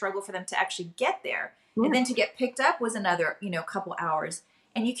there was a struggle for them to actually get there. Yeah. And then to get picked up was another, couple hours.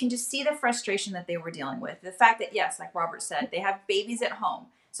 And you can just see the frustration that they were dealing with. The fact that, yes, like Robert said, they have babies at home.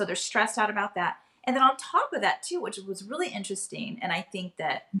 So they're stressed out about that. And then on top of that, too, which was really interesting, and I think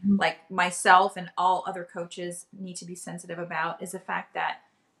that, like myself and all other coaches need to be sensitive about, is the fact that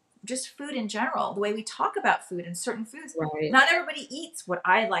just food in general, the way we talk about food and certain foods, not everybody eats what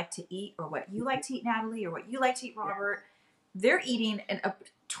I like to eat or what you like to eat, Natalie, or what you like to eat, Robert. They're eating a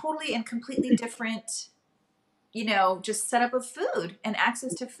totally and completely different, just setup of food and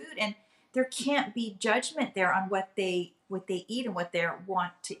access to food. And there can't be judgment there on what they eat and what they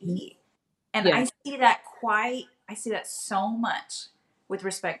want to eat. And I see that I see that so much with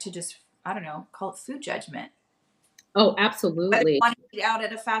respect to just, I don't know, call it food judgment. Oh, Whether you absolutely. want to eat out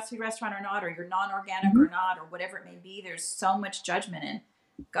at a fast food restaurant or not, or you're non-organic Mhm. or not, or whatever it may be, there's so much judgment, and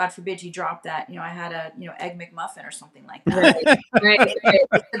God forbid you drop that. I had a egg McMuffin or something like that. Right, right, right.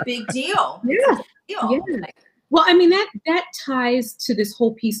 It's a big deal. Yeah, It's a big yeah. deal. Like, Well, I mean, that ties to this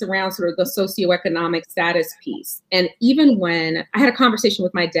whole piece around sort of the socioeconomic status piece. And even when I had a conversation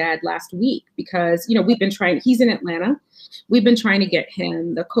with my dad last week, because, we've been he's in Atlanta, we've been trying to get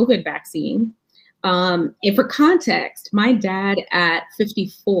him the COVID vaccine. And for context, my dad at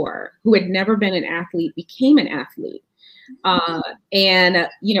 54, who had never been an athlete, became an athlete. And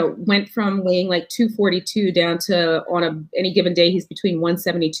went from weighing like 242 down to any given day, he's between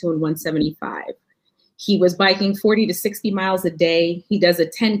 172 and 175. He was biking 40 to 60 miles a day. He does a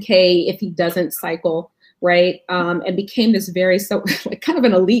 10K if he doesn't cycle, right? And became this like kind of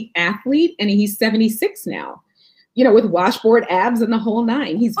an elite athlete. And he's 76 now, with washboard abs and the whole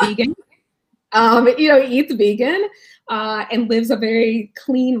nine. He's vegan. He eats vegan and lives a very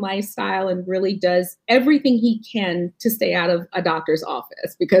clean lifestyle and really does everything he can to stay out of a doctor's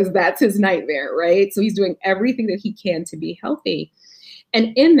office, because that's his nightmare, right? So he's doing everything that he can to be healthy.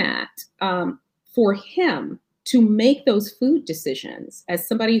 And in that, for him to make those food decisions as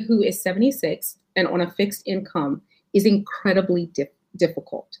somebody who is 76 and on a fixed income is incredibly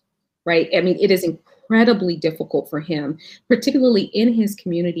difficult, right? I mean, it is incredibly difficult for him, particularly in his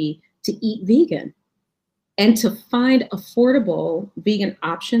community, to eat vegan and to find affordable vegan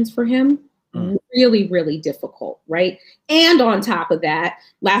options for him. Really, really difficult, right? And on top of that,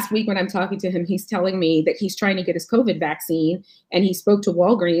 last week when I'm talking to him, he's telling me that he's trying to get his COVID vaccine, and he spoke to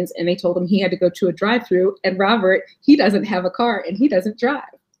Walgreens and they told him he had to go to a drive-through. And Robert, he doesn't have a car and he doesn't drive.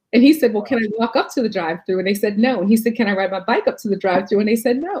 And he said, well, can I walk up to the drive-through? And they said no. And he said, can I ride my bike up to the drive-through? And they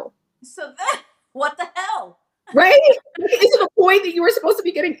said no. So what the hell? Right? Is it the point that you were supposed to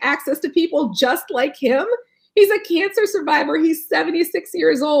be getting access to people just like him? He's a cancer survivor. He's 76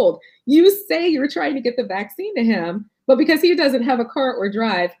 years old. You say you're trying to get the vaccine to him, but because he doesn't have a car or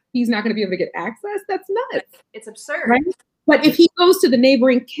drive, he's not going to be able to get access. That's nuts. It's absurd. Right? But if he goes to the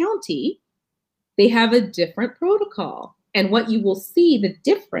neighboring county, they have a different protocol. And what you will see, the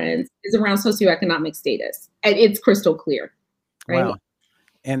difference is around socioeconomic status. And it's crystal clear. Right? Wow.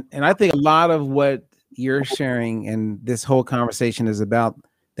 And I think a lot of what you're sharing and this whole conversation is about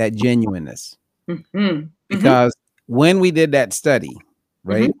that genuineness. Mm-hmm. Because when we did that study,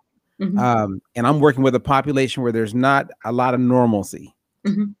 right? Mm-hmm. And I'm working with a population where there's not a lot of normalcy,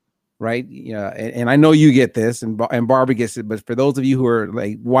 Mm-hmm. right? Yeah, and I know you get this, and Barbara gets it, but for those of you who are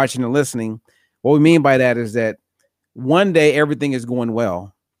like watching and listening, what we mean by that is that one day everything is going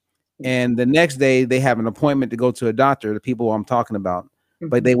well, and the next day they have an appointment to go to a doctor, the people I'm talking about,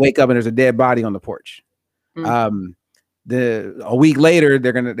 but they wake up and there's a dead body on the porch. Mm-hmm. A week later,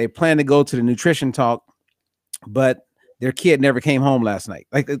 they plan to go to the nutrition talk, but their kid never came home last night.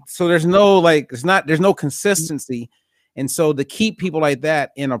 So there's no consistency. And so to keep people like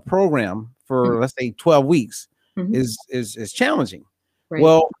that in a program for, let's say 12 weeks is challenging. Right.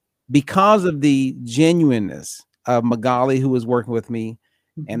 Well, because of the genuineness of Magali, who was working with me,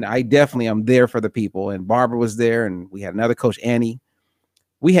 and I definitely am there for the people, and Barbara was there, and we had another coach, Annie,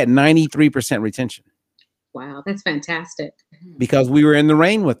 we had 93% retention. Wow, that's fantastic. Because we were in the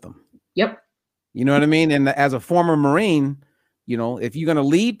rain with them. Yep. You know what I mean? And as a former Marine, if you're going to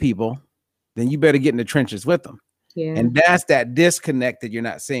lead people, then you better get in the trenches with them. Yeah. And that's that disconnect that you're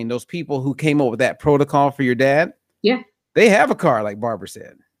not seeing. Those people who came up with that protocol for your dad. Yeah. They have a car, like Barbara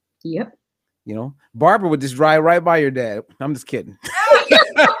said. Yep. Barbara would just drive right by your dad. I'm just kidding. Come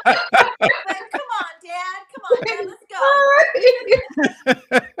on, Dad. Come on, Dad. Let's go.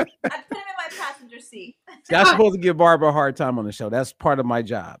 I'd put him in my passenger seat. I'm supposed to give Barbara a hard time on the show. That's part of my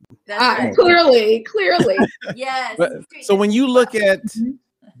job. That's right. Clearly. Yes. So when you look at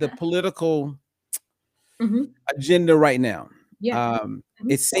the political agenda right now,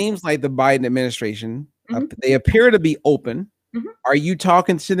 it seems like the Biden administration, they appear to be open. Are you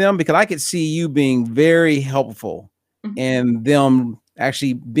talking to them? Because I could see you being very helpful and them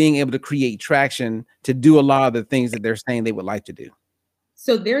actually being able to create traction to do a lot of the things that they're saying they would like to do.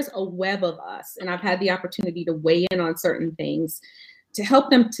 So there's a web of us, and I've had the opportunity to weigh in on certain things to help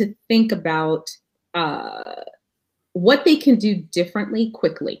them to think about what they can do differently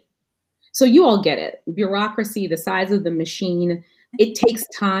quickly. So you all get it. Bureaucracy, the size of the machine, it takes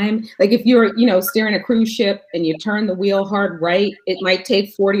time. Like if you're, steering a cruise ship and you turn the wheel hard right, it might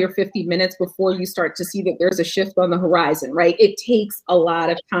take 40 or 50 minutes before you start to see that there's a shift on the horizon, right? It takes a lot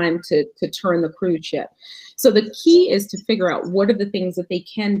of time to turn the cruise ship. So the key is to figure out what are the things that they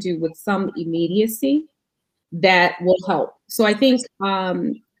can do with some immediacy that will help. So I think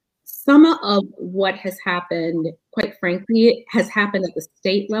some of what has happened, quite frankly, has happened at the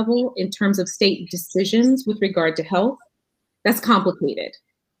state level in terms of state decisions with regard to health. That's complicated,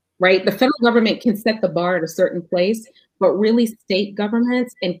 right? The federal government can set the bar at a certain place, but really state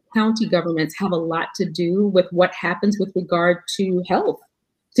governments and county governments have a lot to do with what happens with regard to health,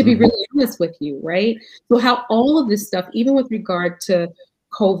 to be really honest with you, right? So how all of this stuff, even with regard to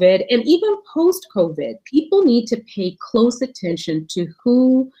COVID and even post-COVID, people need to pay close attention to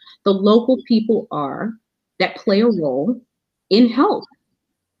who the local people are that play a role in health,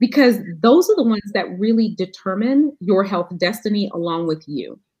 because those are the ones that really determine your health destiny along with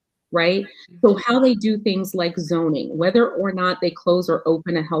you, right? So how they do things like zoning, whether or not they close or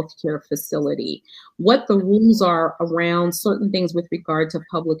open a healthcare facility, what the rules are around certain things with regard to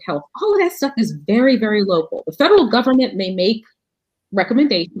public health, all of that stuff is very, very local. The federal government may make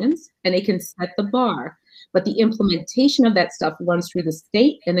recommendations and they can set the bar, but the implementation of that stuff runs through the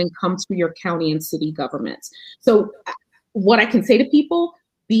state and then comes through your county and city governments. So what I can say to people,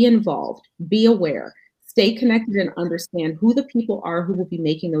 be involved, be aware, stay connected, and understand who the people are who will be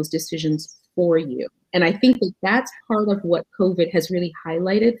making those decisions for you. And I think that that's part of what COVID has really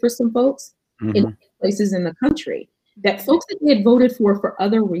highlighted for some folks in places in the country, that folks that they had voted for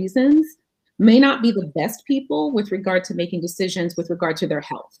other reasons may not be the best people with regard to making decisions with regard to their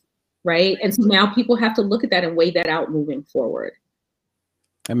health, right? And so now people have to look at that and weigh that out moving forward.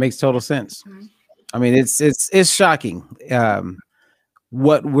 That makes total sense. I mean, it's shocking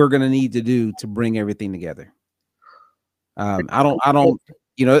what we're going to need to do to bring everything together. I don't,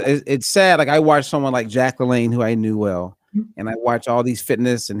 you know, it's sad. Like I watched someone like Jack LaLanne, who I knew well, and I watch all these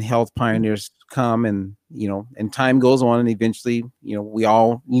fitness and health pioneers come, and, you know, and time goes on and eventually, you know, we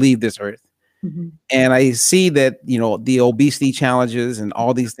all leave this earth. And I see that, you know, the obesity challenges and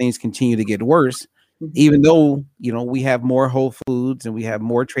all these things continue to get worse, even though, you know, we have more Whole Foods and we have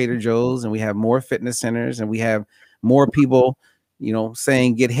more Trader Joe's and we have more fitness centers and we have more people, you know,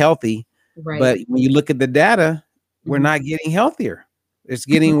 saying get healthy. Right. But when you look at the data, we're not getting healthier. It's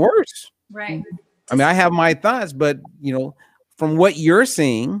getting worse. Right. I mean, I have my thoughts, but, you know, from what you're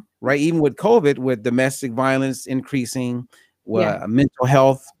seeing, right, even with COVID, with domestic violence increasing, mental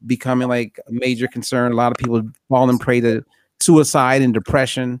health becoming like a major concern. A lot of people falling prey to suicide and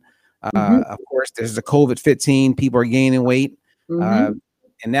depression. Of course, there's the COVID-15. People are gaining weight. And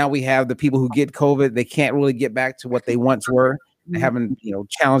now we have the people who get COVID. They can't really get back to what they once were. They're having, you know,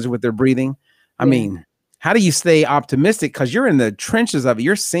 challenges with their breathing. I mean, how do you stay optimistic? Because you're in the trenches of it.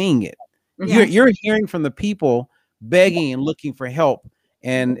 You're seeing it. You're hearing from the people begging and looking for help.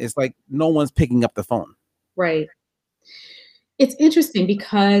 And it's like no one's picking up the phone. Right. It's interesting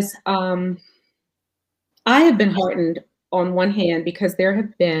because I have been heartened on one hand because there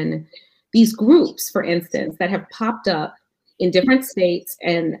have been these groups, for instance, that have popped up in different states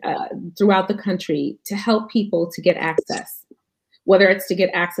and throughout the country to help people to get access, whether it's to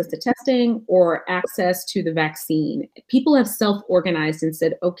get access to testing or access to the vaccine. People have self-organized and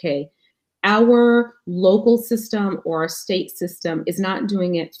said, okay, our local system or our state system is not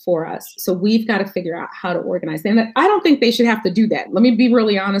doing it for us. So we've got to figure out how to organize. And I don't think they should have to do that. Let me be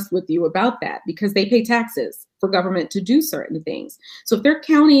really honest with you about that, because they pay taxes for government to do certain things. So if their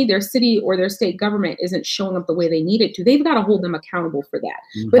county, their city, or their state government isn't showing up the way they need it to, they've got to hold them accountable for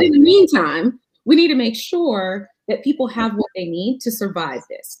that. But in the meantime, we need to make sure that people have what they need to survive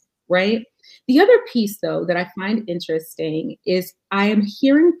this, right? The other piece, though, that I find interesting is I am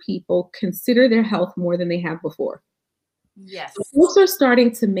hearing people consider their health more than they have before. Yes. So folks are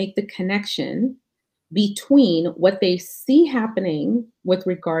starting to make the connection between what they see happening with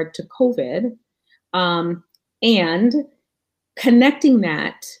regard to COVID and connecting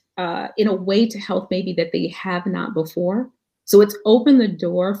that in a way to health maybe that they have not before. So it's opened the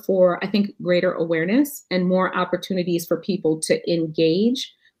door for, I think, greater awareness and more opportunities for people to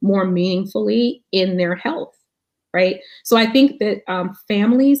engage more meaningfully in their health, right? So I think that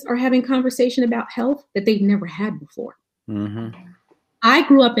families are having conversation about health that they've never had before. I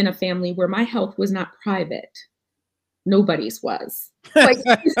grew up in a family where my health was not private. Nobody's was. Like,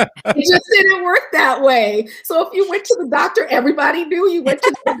 it just didn't work that way. So if you went to the doctor, everybody knew you went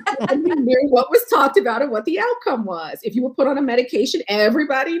to the doctor and you knew what was talked about and what the outcome was. If you were put on a medication,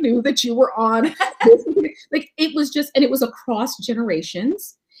 everybody knew that you were on this. Like, it was just, and it was across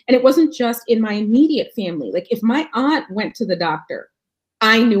generations. And it wasn't just in my immediate family. Like, if my aunt went to the doctor,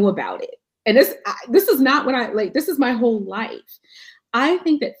 I knew about it. And this is not what this is my whole life. I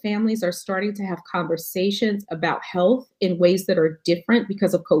think that families are starting to have conversations about health in ways that are different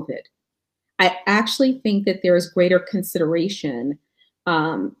because of COVID. I actually think that there is greater consideration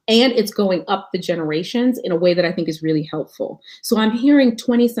And it's going up the generations in a way that I think is really helpful. So I'm hearing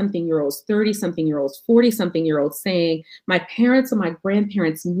 20-something-year-olds, 30-something-year-olds, 40-something-year-olds saying, my parents and my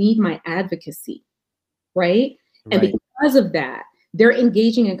grandparents need my advocacy, right? And because of that, they're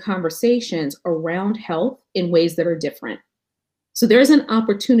engaging in conversations around health in ways that are different. So there's an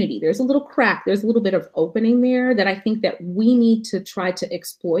opportunity, there's a little crack, there's a little bit of opening there that I think that we need to try to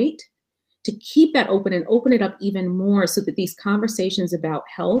exploit, to keep that open and open it up even more so that these conversations about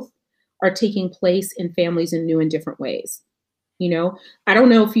health are taking place in families in new and different ways. You know, I don't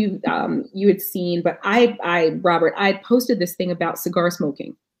know if you had seen, but Robert, I posted this thing about cigar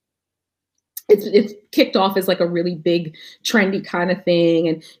smoking. It's kicked off as like a really big trendy kind of thing,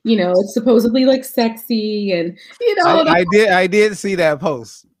 and you know, it's supposedly like sexy, and you know, I did see that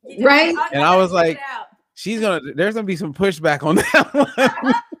post, right? And I was like, there's gonna be some pushback on that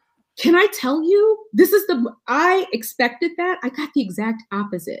one. Can I tell you, I expected that. I got the exact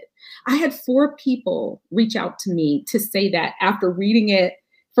opposite. I had 4 people reach out to me to say that after reading it.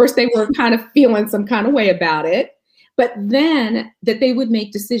 First, they were kind of feeling some kind of way about it, but then that they would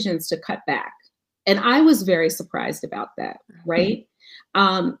make decisions to cut back. And I was very surprised about that, right?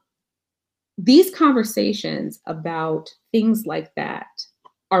 These conversations about things like that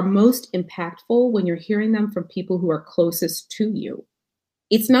are most impactful when you're hearing them from people who are closest to you.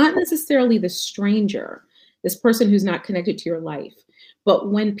 It's not necessarily the stranger, this person who's not connected to your life, but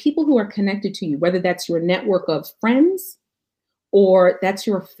when people who are connected to you, whether that's your network of friends or that's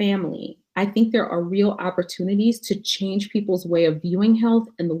your family, I think there are real opportunities to change people's way of viewing health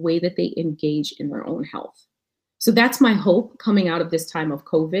and the way that they engage in their own health. So that's my hope coming out of this time of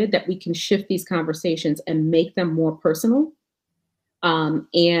COVID, that we can shift these conversations and make them more personal,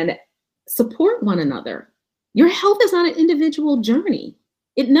 and support one another. Your health is not an individual journey.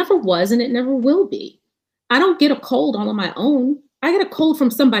 It never was, and it never will be. I don't get a cold all on my own. I get a cold from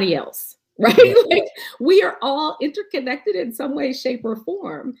somebody else, right? Like, we are all interconnected in some way, shape, or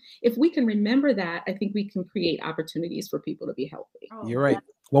form. If we can remember that, I think we can create opportunities for people to be healthy. You're right.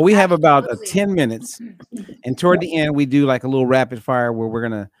 Well, we have about 10 minutes, and toward the end, we do like a little rapid fire where we're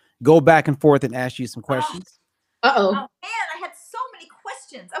gonna go back and forth and ask you some questions. Oh man, I had so many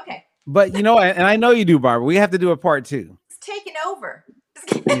questions. Okay. But you know, and I know you do, Barbara. We have to do a part 2. It's taking over.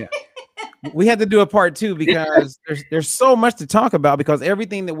 Yeah. We have to do a part 2 because there's so much to talk about, because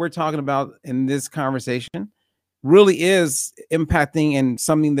everything that we're talking about in this conversation really is impacting and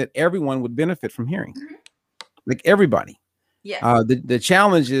something that everyone would benefit from hearing. Like everybody. Yeah. The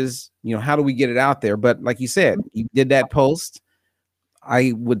challenge is, you know, how do we get it out there? But like you said, you did that post.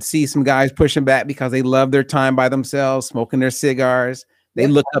 I would see some guys pushing back because they love their time by themselves, smoking their cigars. They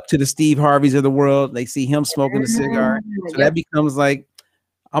look up to the Steve Harveys of the world. They see him smoking a cigar. So that becomes like,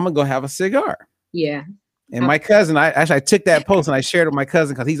 I'm gonna go have a cigar. Yeah. And my cousin, I took that post and I shared it with my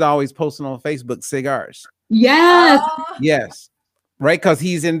cousin because he's always posting on Facebook cigars. Yes. Yes. Right. Because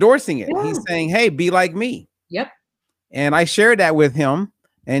he's endorsing it. Yeah. He's saying, hey, be like me. Yep. And I shared that with him,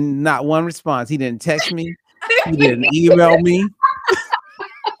 and not one response. He didn't text me. He didn't email me.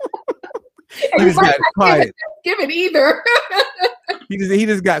 He just got quiet. Give it either. He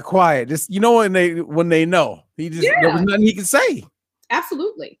just got quiet. Just, you know, when they know, there was nothing he could say.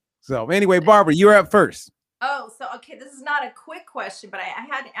 Absolutely. So anyway, Barbara, you're up first. Oh, so okay, this is not a quick question, but I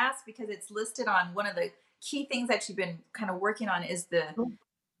had to ask because it's listed on one of the key things that you've been kind of working on is the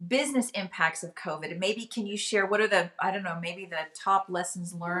business impacts of COVID. And maybe can you share what are maybe the top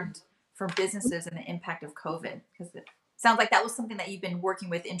lessons learned for businesses and the impact of COVID? Because it sounds like that was something that you've been working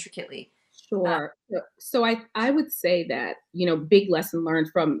with intricately. Sure. So I would say that, you know, big lesson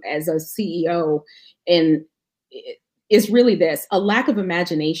learned from as a CEO and is really this: a lack of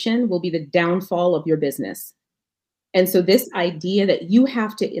imagination will be the downfall of your business. And so this idea that you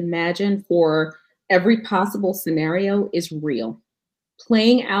have to imagine for every possible scenario is real.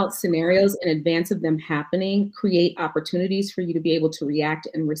 Playing out scenarios in advance of them happening create opportunities for you to be able to react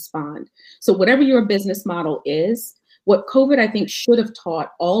and respond. So whatever your business model is, what COVID, I think, should have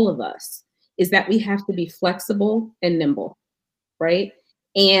taught all of us is that we have to be flexible and nimble, right?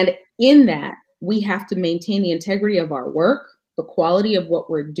 And in that, we have to maintain the integrity of our work, the quality of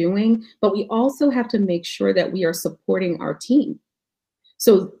what we're doing, but we also have to make sure that we are supporting our team.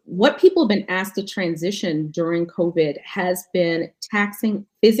 So what people have been asked to transition during COVID has been taxing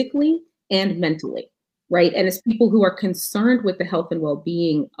physically and mentally, right? And as people who are concerned with the health and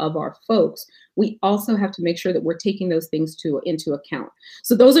well-being of our folks, we also have to make sure that we're taking those things into account.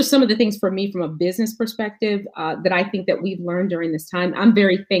 So those are some of the things for me from a business perspective that I think that we've learned during this time. I'm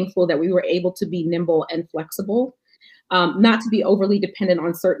very thankful that we were able to be nimble and flexible, not to be overly dependent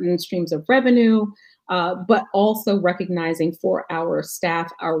on certain streams of revenue, but also recognizing for our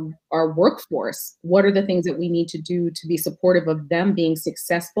staff, our workforce, what are the things that we need to do to be supportive of them being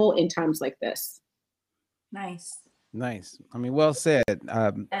successful in times like this. Nice. I mean, well said.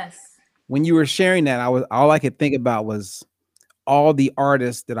 Yes. When you were sharing that, all I could think about was all the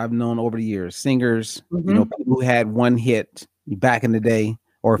artists that I've known over the years, singers, people who had one hit back in the day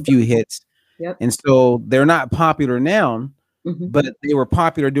or a few hits. Yep. And so they're not popular now, but they were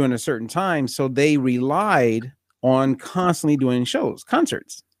popular during a certain time. So they relied on constantly doing shows,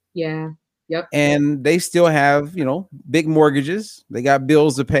 concerts. Yeah. Yep. And they still have, big mortgages. They got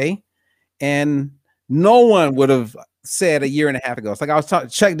bills to pay. And no one would have said a year and a half ago. It's like I was talking,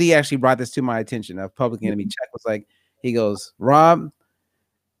 Chuck D actually brought this to my attention. A Public Enemy. Chuck was like, he goes, Rob,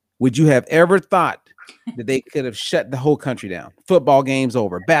 would you have ever thought that they could have shut the whole country down? Football games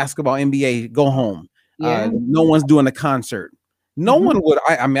over, basketball, NBA, go home. Yeah. No one's doing a concert. No one would.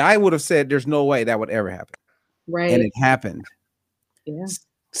 I would have said there's no way that would ever happen. Right. And it happened. Yeah.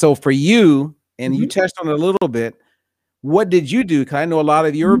 So for you, and you touched on it a little bit, what did you do? Because I know a lot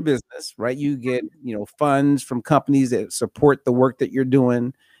of your business, right? You get, funds from companies that support the work that you're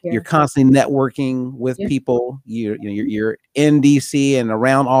doing. Yeah. You're constantly networking with people. You're in DC and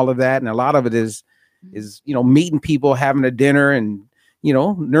around all of that, and a lot of it is meeting people, having a dinner, and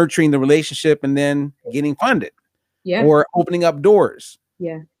nurturing the relationship, and then getting funded, or opening up doors.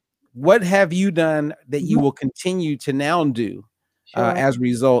 Yeah. What have you done that you will continue to now do as a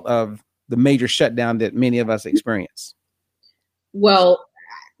result of the major shutdown that many of us experience? Well,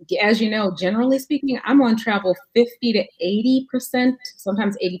 as you know, generally speaking, I'm on travel 50 to 80%,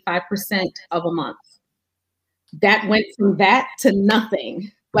 sometimes 85% of a month. That went from that to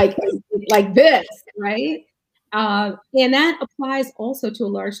nothing, like this, right? And that applies also to a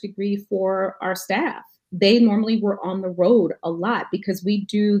large degree for our staff. They normally were on the road a lot because we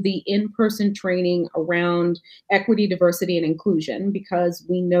do the in-person training around equity, diversity, and inclusion, because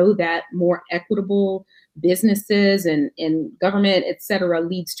we know that more equitable businesses and government, et cetera,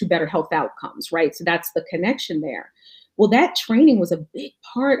 leads to better health outcomes, right? So that's the connection there. Well, that training was a big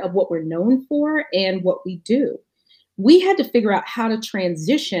part of what we're known for and what we do. We had to figure out how to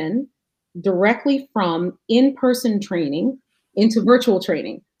transition directly from in-person training into virtual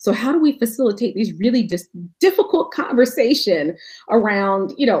training. So how do we facilitate these really difficult conversation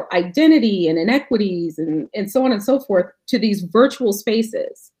around, identity and inequities and so on and so forth to these virtual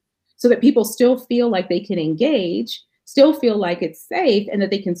spaces, so that people still feel like they can engage, still feel like it's safe, and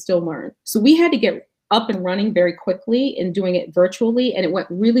that they can still learn. So we had to get up and running very quickly and doing it virtually, and it went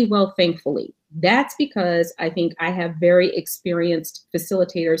really well, thankfully. That's because I think I have very experienced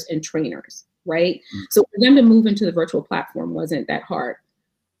facilitators and trainers, right? So for them to move into the virtual platform wasn't that hard.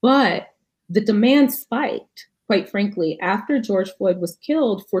 But the demand spiked, quite frankly, after George Floyd was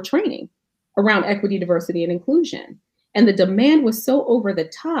killed, for training around equity, diversity, and inclusion. And the demand was so over the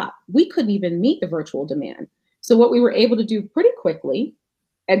top, we couldn't even meet the virtual demand. So what we were able to do pretty quickly,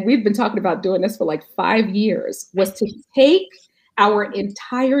 and we've been talking about doing this for like 5 years, was to take our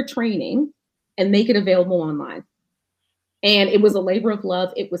entire training and make it available online. And it was a labor of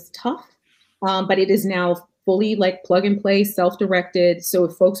love. It was tough, but it is now fully like plug and play, self-directed. So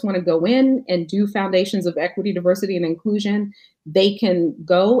if folks want to go in and do foundations of equity, diversity, and inclusion, they can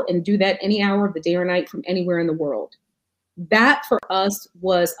go and do that any hour of the day or night from anywhere in the world. That for us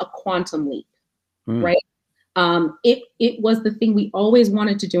was a quantum leap, right? It was the thing we always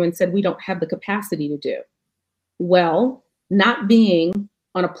wanted to do and said we don't have the capacity to do. Well, not being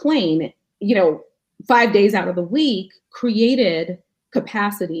on a plane, 5 days out of the week created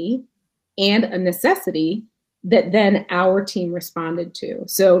capacity and a necessity that then our team responded to.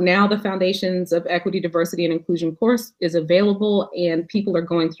 So now the Foundations of Equity, Diversity, and Inclusion course is available, and people are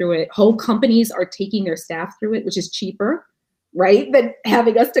going through it. Whole companies are taking their staff through it, which is cheaper, right, than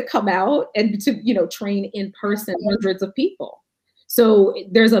having us to come out and to train in person hundreds of people. So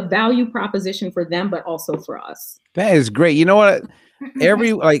there's a value proposition for them, but also for us. That is great. You know what?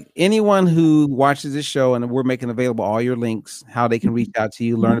 Anyone who watches this show, and we're making available all your links, how they can reach out to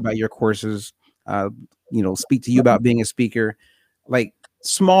you, learn about your courses, speak to you about being a speaker, like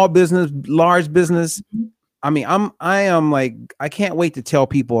small business, large business. I mean, I can't wait to tell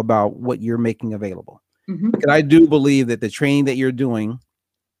people about what you're making available. Because I do believe that the training that you're doing,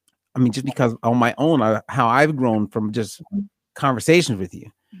 I mean, just because on my own, how I've grown from just conversations with you,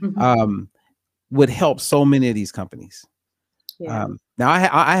 would help so many of these companies. Yeah. Now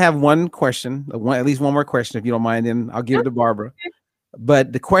I have one question, at least one more question, if you don't mind, then I'll give it to Barbara.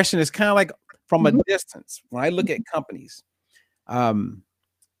 But the question is kind of like from a distance. When I look at companies,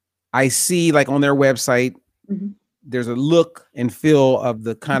 I see like on their website, there's a look and feel of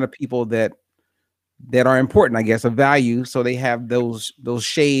the kind of people that that are important, I guess, of value. So they have those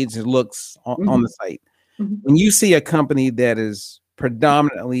shades and looks on the site. When you see a company that is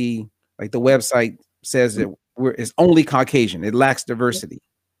predominantly, like the website says that it's only Caucasian, it lacks diversity.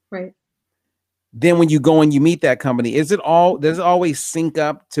 Right. Then when you go and you meet that company, does it always sync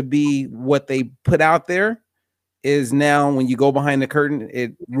up to be what they put out there? Is now when you go behind the curtain,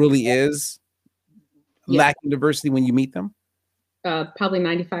 it really is lacking diversity when you meet them? Probably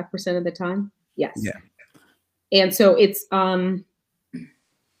 95% of the time. Yes. Yeah. And so it's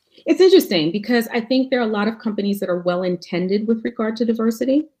interesting because I think there are a lot of companies that are well-intended with regard to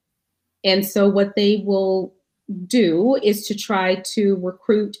diversity. And so what they will do is to try to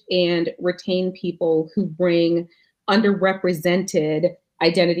recruit and retain people who bring underrepresented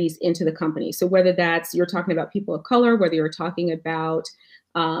identities into the company. So whether that's, you're talking about people of color, whether you're talking about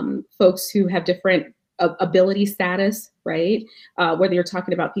folks who have different ability status, right? Whether you're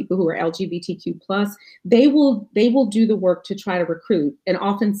talking about people who are LGBTQ+, they will do the work to try to recruit and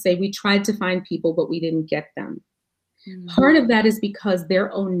often say, we tried to find people, but we didn't get them. Part of that is because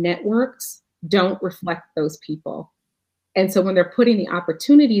their own networks don't reflect those people. And so when they're putting the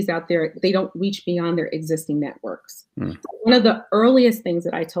opportunities out there, they don't reach beyond their existing networks. One of the earliest things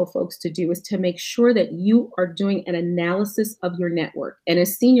that I tell folks to do is to make sure that you are doing an analysis of your network. And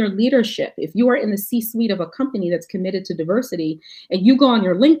as senior leadership, if you are in the C-suite of a company that's committed to diversity and you go on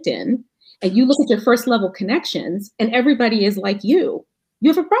your LinkedIn and you look at your first level connections and everybody is like you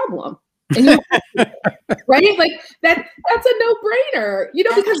have a problem. And you right? Like that's a no-brainer,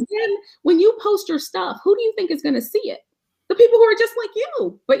 because then when you post your stuff, who do you think is going to see it? The people who are just like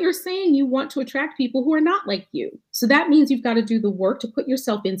you, but you're saying you want to attract people who are not like you. So that means you've got to do the work to put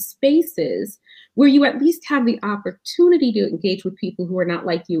yourself in spaces where you at least have the opportunity to engage with people who are not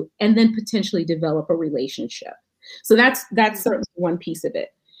like you and then potentially develop a relationship. So that's certainly one piece of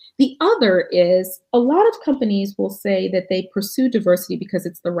it. The other is a lot of companies will say that they pursue diversity because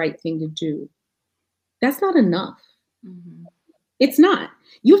it's the right thing to do. That's not enough. It's not.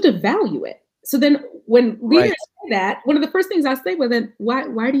 You have to value it. So then when leaders say that, one of the first things I say, well, then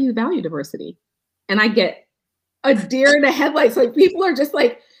why do you value diversity? And I get a deer in the headlights. Like people are just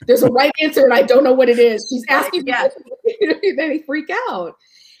like, there's a right answer and I don't know what it is. She's asking me, then they freak out.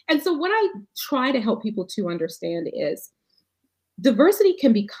 And so what I try to help people to understand is diversity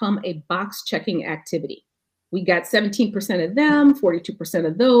can become a box checking activity. We got 17% of them, 42%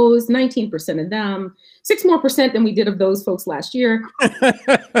 of those, 19% of them, 6% more than we did of those folks last year.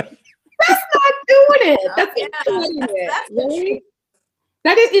 That's not doing it. That's not doing it, right?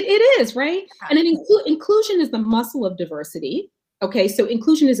 That is, it is, right? And then inclusion is the muscle of diversity. Okay, so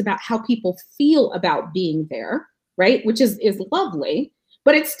inclusion is about how people feel about being there, right? Which is lovely,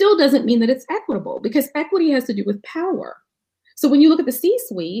 but it still doesn't mean that it's equitable because equity has to do with power. So when you look at the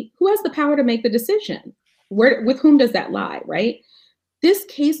C-suite, who has the power to make the decision? With whom does that lie, right? This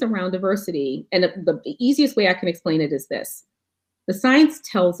case around diversity, and the easiest way I can explain it is this. The science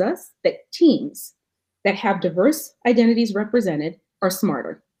tells us that teams that have diverse identities represented are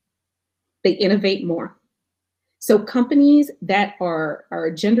smarter. They innovate more. So companies that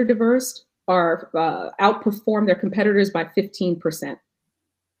are gender diverse outperform their competitors by 15%.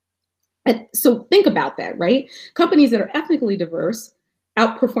 And so think about that, right? Companies that are ethnically diverse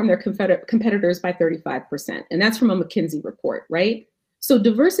outperform their competitors by 35%. And that's from a McKinsey report, right? So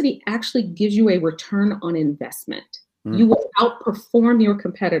diversity actually gives you a return on investment. You will outperform your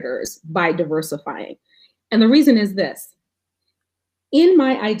competitors by diversifying. And the reason is this. In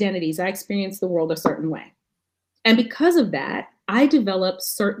my identities, I experience the world a certain way. And because of that, I develop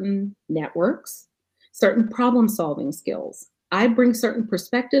certain networks, certain problem-solving skills. I bring certain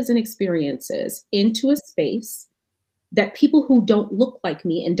perspectives and experiences into a space that people who don't look like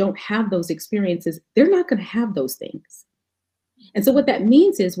me and don't have those experiences, they're not going to have those things. And so what that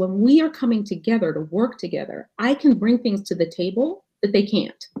means is when we are coming together to work together, I can bring things to the table that they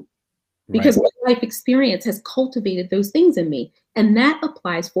can't. Because my life experience has cultivated those things in me. And that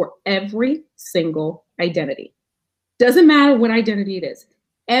applies for every single identity. Doesn't matter what identity it is.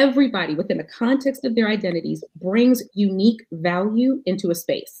 Everybody within the context of their identities brings unique value into a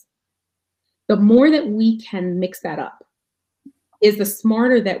space. The more that we can mix that up is the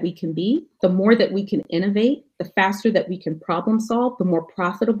smarter that we can be, the more that we can innovate, the faster that we can problem solve, the more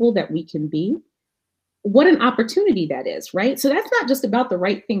profitable that we can be. What an opportunity that is, right? So that's not just about the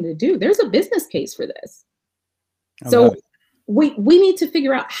right thing to do. There's a business case for this. So we need to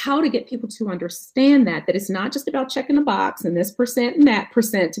figure out how to get people to understand that it's not just about checking a box and this percent and that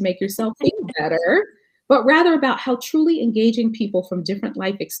percent to make yourself feel better, but rather about how truly engaging people from different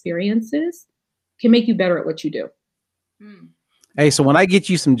life experiences can make you better at what you do. Hey, so when I get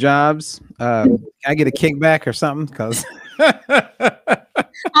you some jobs, can I get a kickback or something? Because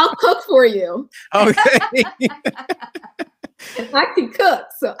I'll cook for you. okay, And I can cook,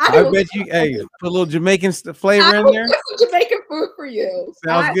 so I bet you. Hey, put a little Jamaican flavor in will there. cook some Jamaican food for you.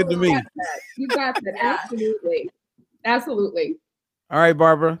 Sounds good to me. You got that. Yeah. Absolutely. All right,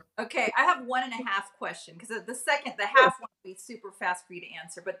 Barbara. Okay, I have 1.5 question because the half one will be super fast for you to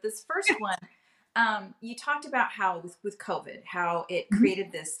answer. But this first one, you talked about how with COVID, how it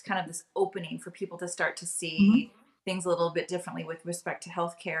created this kind of this opening for people to start to see things a little bit differently with respect to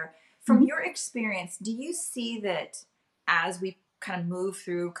healthcare. From your experience, do you see that as we kind of move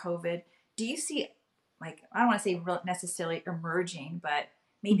through COVID, do you see, like, I don't want to say necessarily emerging, but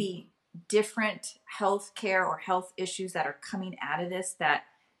maybe different healthcare or health issues that are coming out of this that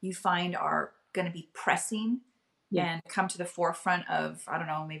you find are going to be pressing and come to the forefront of, I don't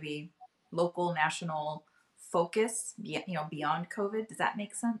know, maybe local, national focus, beyond COVID? Does that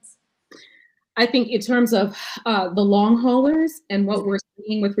make sense? I think in terms of the long haulers and what we're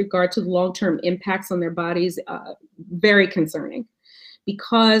seeing with regard to the long-term impacts on their bodies, very concerning.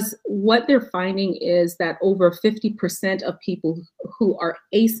 Because what they're finding is that over 50% of people who are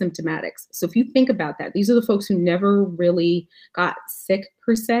asymptomatics. So if you think about that, these are the folks who never really got sick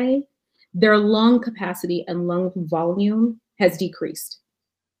per se. Their lung capacity and lung volume has decreased.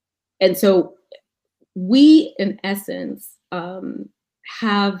 And so we, in essence,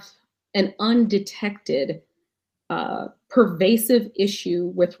 have an undetected pervasive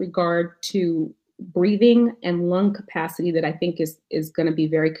issue with regard to breathing and lung capacity that I think is going to be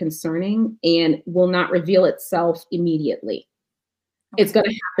very concerning and will not reveal itself immediately. Okay. It's going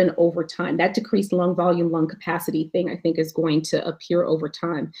to happen over time. That decreased lung volume, lung capacity thing, I think, is going to appear over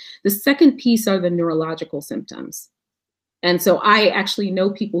time. The second piece are the neurological symptoms. And so I actually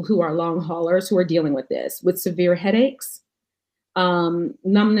know people who are long haulers who are dealing with this, with severe headaches,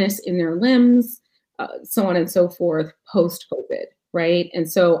 numbness in their limbs, so on and so forth, post-COVID. Right. And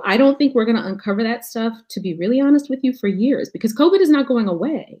so I don't think we're going to uncover that stuff, to be really honest with you, for years, because COVID is not going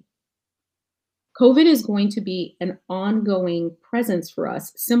away. COVID is going to be an ongoing presence for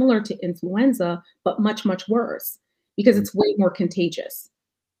us, similar to influenza, but much, much worse because it's way more contagious.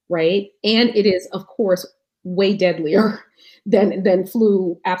 Right. And it is, of course, way deadlier than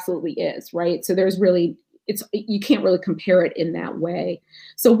flu absolutely is. Right. So there's really, you can't really compare it in that way.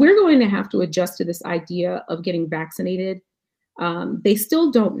 So we're going to have to adjust to this idea of getting vaccinated. They still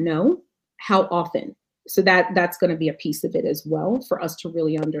don't know how often. So that's going to be a piece of it as well for us to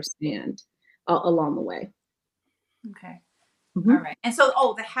really understand along the way. Okay. All right. And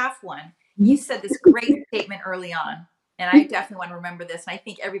so, the half one, you said this great statement early on, and I definitely want to remember this. And I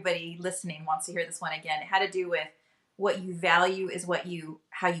think everybody listening wants to hear this one again. It had to do with what you value is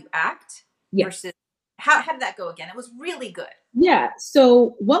how you act versus how did that go again? It was really good. Yeah.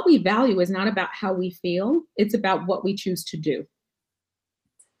 So what we value is not about how we feel. It's about what we choose to do.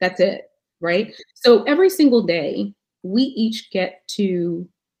 That's it. Right. So every single day, we each get to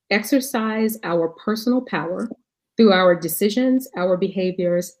exercise our personal power through our decisions, our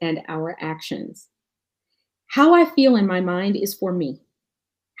behaviors, and our actions. How I feel in my mind is for me.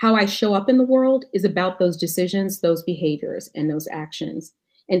 How I show up in the world is about those decisions, those behaviors, and those actions.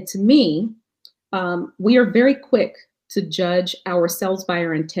 And to me, we are very quick to judge ourselves by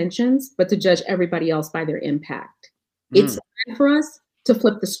our intentions, but to judge everybody else by their impact. It's time for us to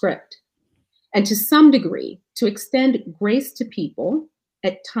flip the script and to some degree to extend grace to people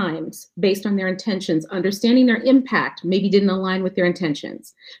at times based on their intentions, understanding their impact maybe didn't align with their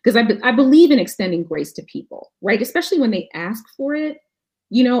intentions. Because I believe in extending grace to people, right? Especially when they ask for it.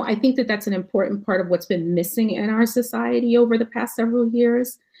 You know, I think that's an important part of what's been missing in our society over the past several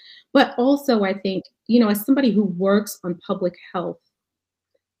years. But also, I think, as somebody who works on public health,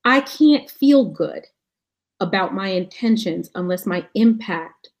 I can't feel good about my intentions unless my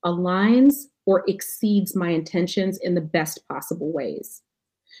impact aligns or exceeds my intentions in the best possible ways.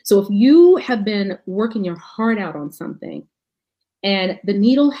 So if you have been working your heart out on something and the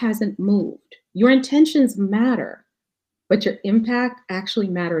needle hasn't moved, your intentions matter, but your impact actually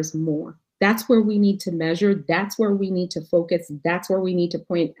matters more. That's where we need to measure. That's where we need to focus. That's where we need to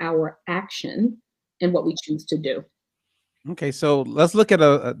point our action and what we choose to do. Okay, so let's look at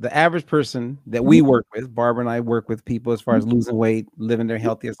the average person that we work with. Barbara and I work with people as far as losing weight, living their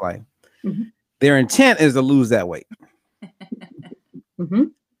healthiest life. Their intent is to lose that weight.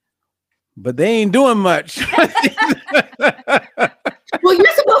 But they ain't doing much. Well,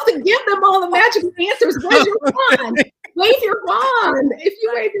 you're supposed to give them all the magic answers. Where's your wand? Wave your wand. If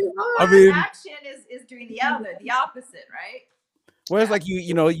you wave your wand. I mean, action is doing the opposite, right? Well, it's like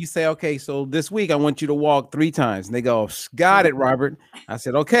you say, okay, so this week I want you to walk 3 times. And they go, got it, Robert. I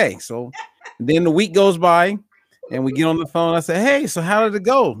said, okay. So then the week goes by and we get on the phone. I say, hey, so how did it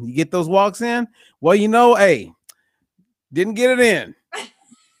go? You get those walks in? Well, hey, didn't get it in.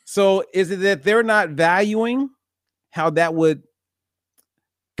 So is it that they're not valuing how that would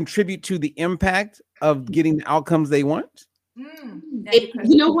contribute to the impact of getting the outcomes they want?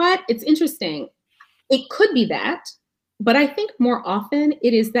 You know what? It's interesting. It could be that, but I think more often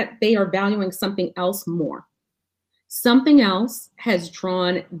it is that they are valuing something else more. Something else has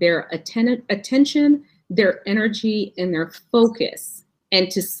drawn their attention, their energy, and their focus. And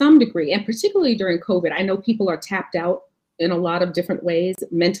to some degree, and particularly during COVID, I know people are tapped out in a lot of different ways,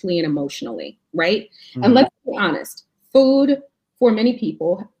 mentally and emotionally, right? Mm-hmm. And let's be honest, food for many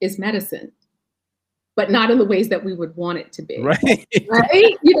people is medicine, but not in the ways that we would want it to be. Right.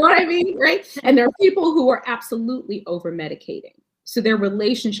 Right? You know what I mean? Right. And there are people who are absolutely over medicating. So their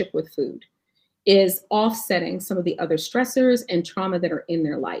relationship with food is offsetting some of the other stressors and trauma that are in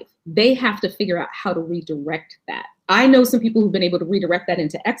their life. They have to figure out how to redirect that. I know some people who've been able to redirect that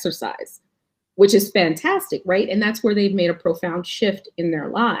into exercise, which is fantastic, right? And that's where they've made a profound shift in their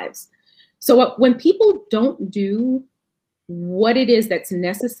lives. So when people don't do what it is that's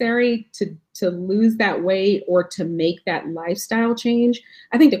necessary to lose that weight or to make that lifestyle change,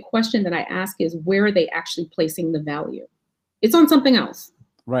 I think the question that I ask is, where are they actually placing the value? It's on something else.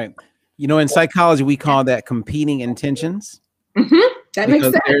 Right. In psychology, we call that competing intentions. Mm-hmm. That makes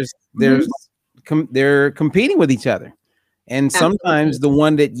sense. They're competing with each other. And sometimes the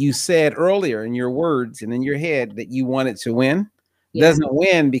one that you said earlier in your words and in your head that you wanted to win doesn't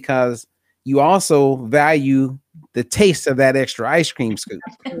win because you also value the taste of that extra ice cream scoop.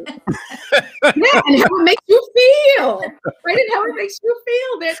 And how it makes you feel, right? And how it makes you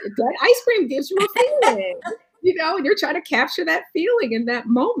feel that ice cream gives you a feeling, and you're trying to capture that feeling in that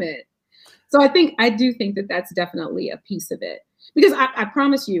moment. So I do think that that's definitely a piece of it. Because I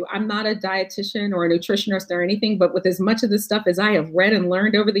promise you, I'm not a dietitian or a nutritionist or anything, but with as much of this stuff as I have read and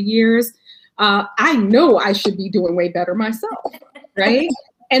learned over the years, I know I should be doing way better myself, right?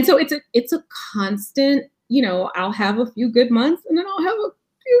 And so it's a constant, I'll have a few good months and then I'll have a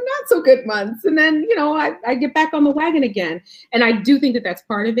few not so good months. And then, I get back on the wagon again. And I do think that that's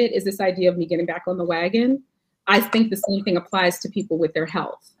part of it, is this idea of me getting back on the wagon. I think the same thing applies to people with their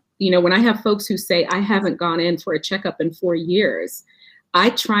health. When I have folks who say, I haven't gone in for a checkup in 4 years, I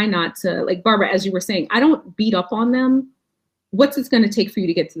try not to, like Barbara, as you were saying, I don't beat up on them. What's it going to take for you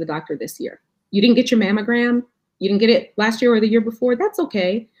to get to the doctor this year? You didn't get your mammogram. You didn't get it last year or the year before. That's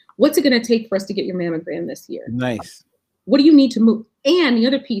okay. What's it going to take for us to get your mammogram this year? Nice. What do you need to move? And the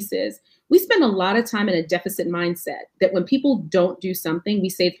other piece is, we spend a lot of time in a deficit mindset that when people don't do something, we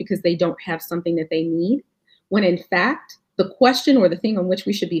say it's because they don't have something that they need. When in fact, the question or the thing on which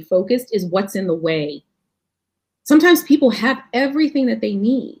we should be focused is what's in the way. Sometimes people have everything that they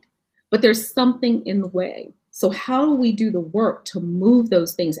need, but there's something in the way. So how do we do the work to move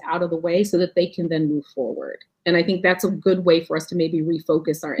those things out of the way so that they can then move forward? And I think that's a good way for us to maybe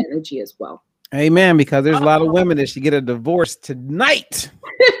refocus our energy as well. Amen. Because there's a lot of women that should get a divorce tonight.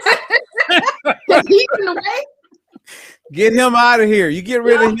 He's in the way. Get him out of here. You get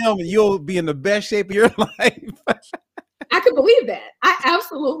rid of him and you'll be in the best shape of your life. I can believe that. I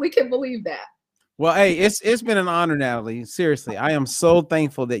absolutely can believe that. Well, hey, it's been an honor, Natalie. Seriously, I am so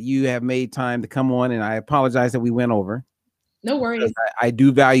thankful that you have made time to come on, and I apologize that we went over. No worries. I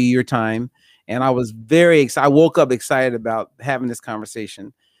do value your time, and I was very excited. I woke up excited about having this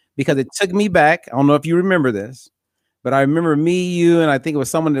conversation because it took me back. I don't know if you remember this, but I remember me, you, and I think it was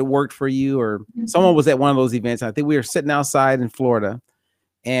someone that worked for you, or someone was at one of those events. I think we were sitting outside in Florida,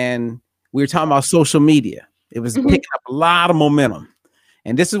 and we were talking about social media. It was picking up a lot of momentum.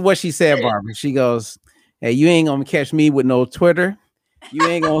 And this is what she said, Barbara. She goes, hey, you ain't going to catch me with no Twitter. You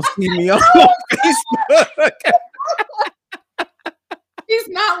ain't going to see me on Facebook. He's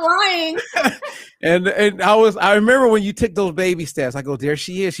not lying. And I remember when you took those baby steps, I go, there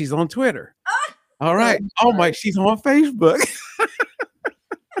she is. She's on Twitter. All right. Oh my, she's on Facebook.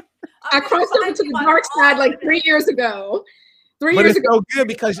 I crossed over to the dark side like 3 years ago. But it's so good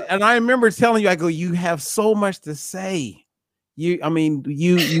because, and I remember telling you, I go, you have so much to say. You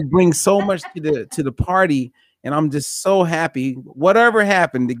bring so much to the party, and I'm just so happy. Whatever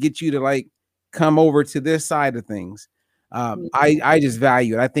happened to get you to like come over to this side of things, I just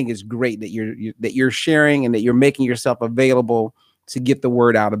value it. I think it's great that you're sharing and that you're making yourself available to get the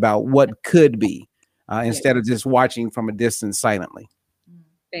word out about what could be, instead of just watching from a distance silently.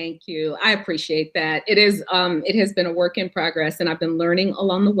 Thank you. I appreciate that. It has been a work in progress, and I've been learning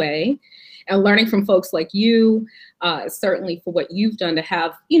along the way. and learning from folks like you, certainly for what you've done to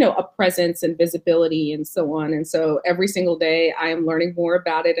have, you know, a presence and visibility and so on. And so every single day I am learning more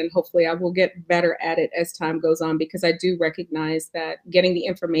about it, and hopefully I will get better at it as time goes on, because I do recognize that getting the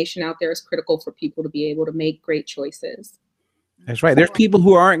information out there is critical for people to be able to make great choices. That's right. There's people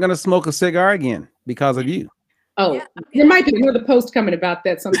who aren't going to smoke a cigar again because of you. Oh, yeah, there might be another post coming about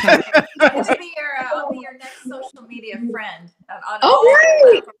that sometime. I'll be your next social media friend. On Oh, all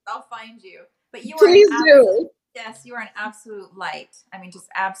right. platforms. I'll find you. But you Please are do. yes, you are an absolute light. I mean, just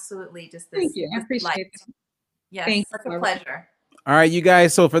absolutely just this. Thank you. I this appreciate light. it. Yes, Thank such you, a pleasure. All right, you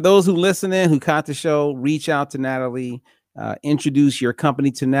guys. So for those who listen in, who caught the show, reach out to Natalie. Introduce your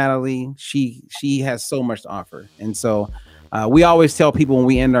company to Natalie. She has so much to offer. And so we always tell people when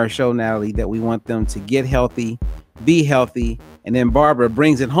we end our show, Natalie, that we want them to get healthy, be healthy, and then Barbara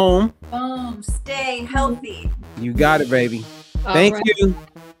brings it home. Boom, stay healthy. You got it, baby. All Thank right. you.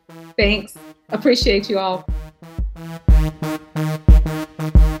 Thanks. Appreciate you all.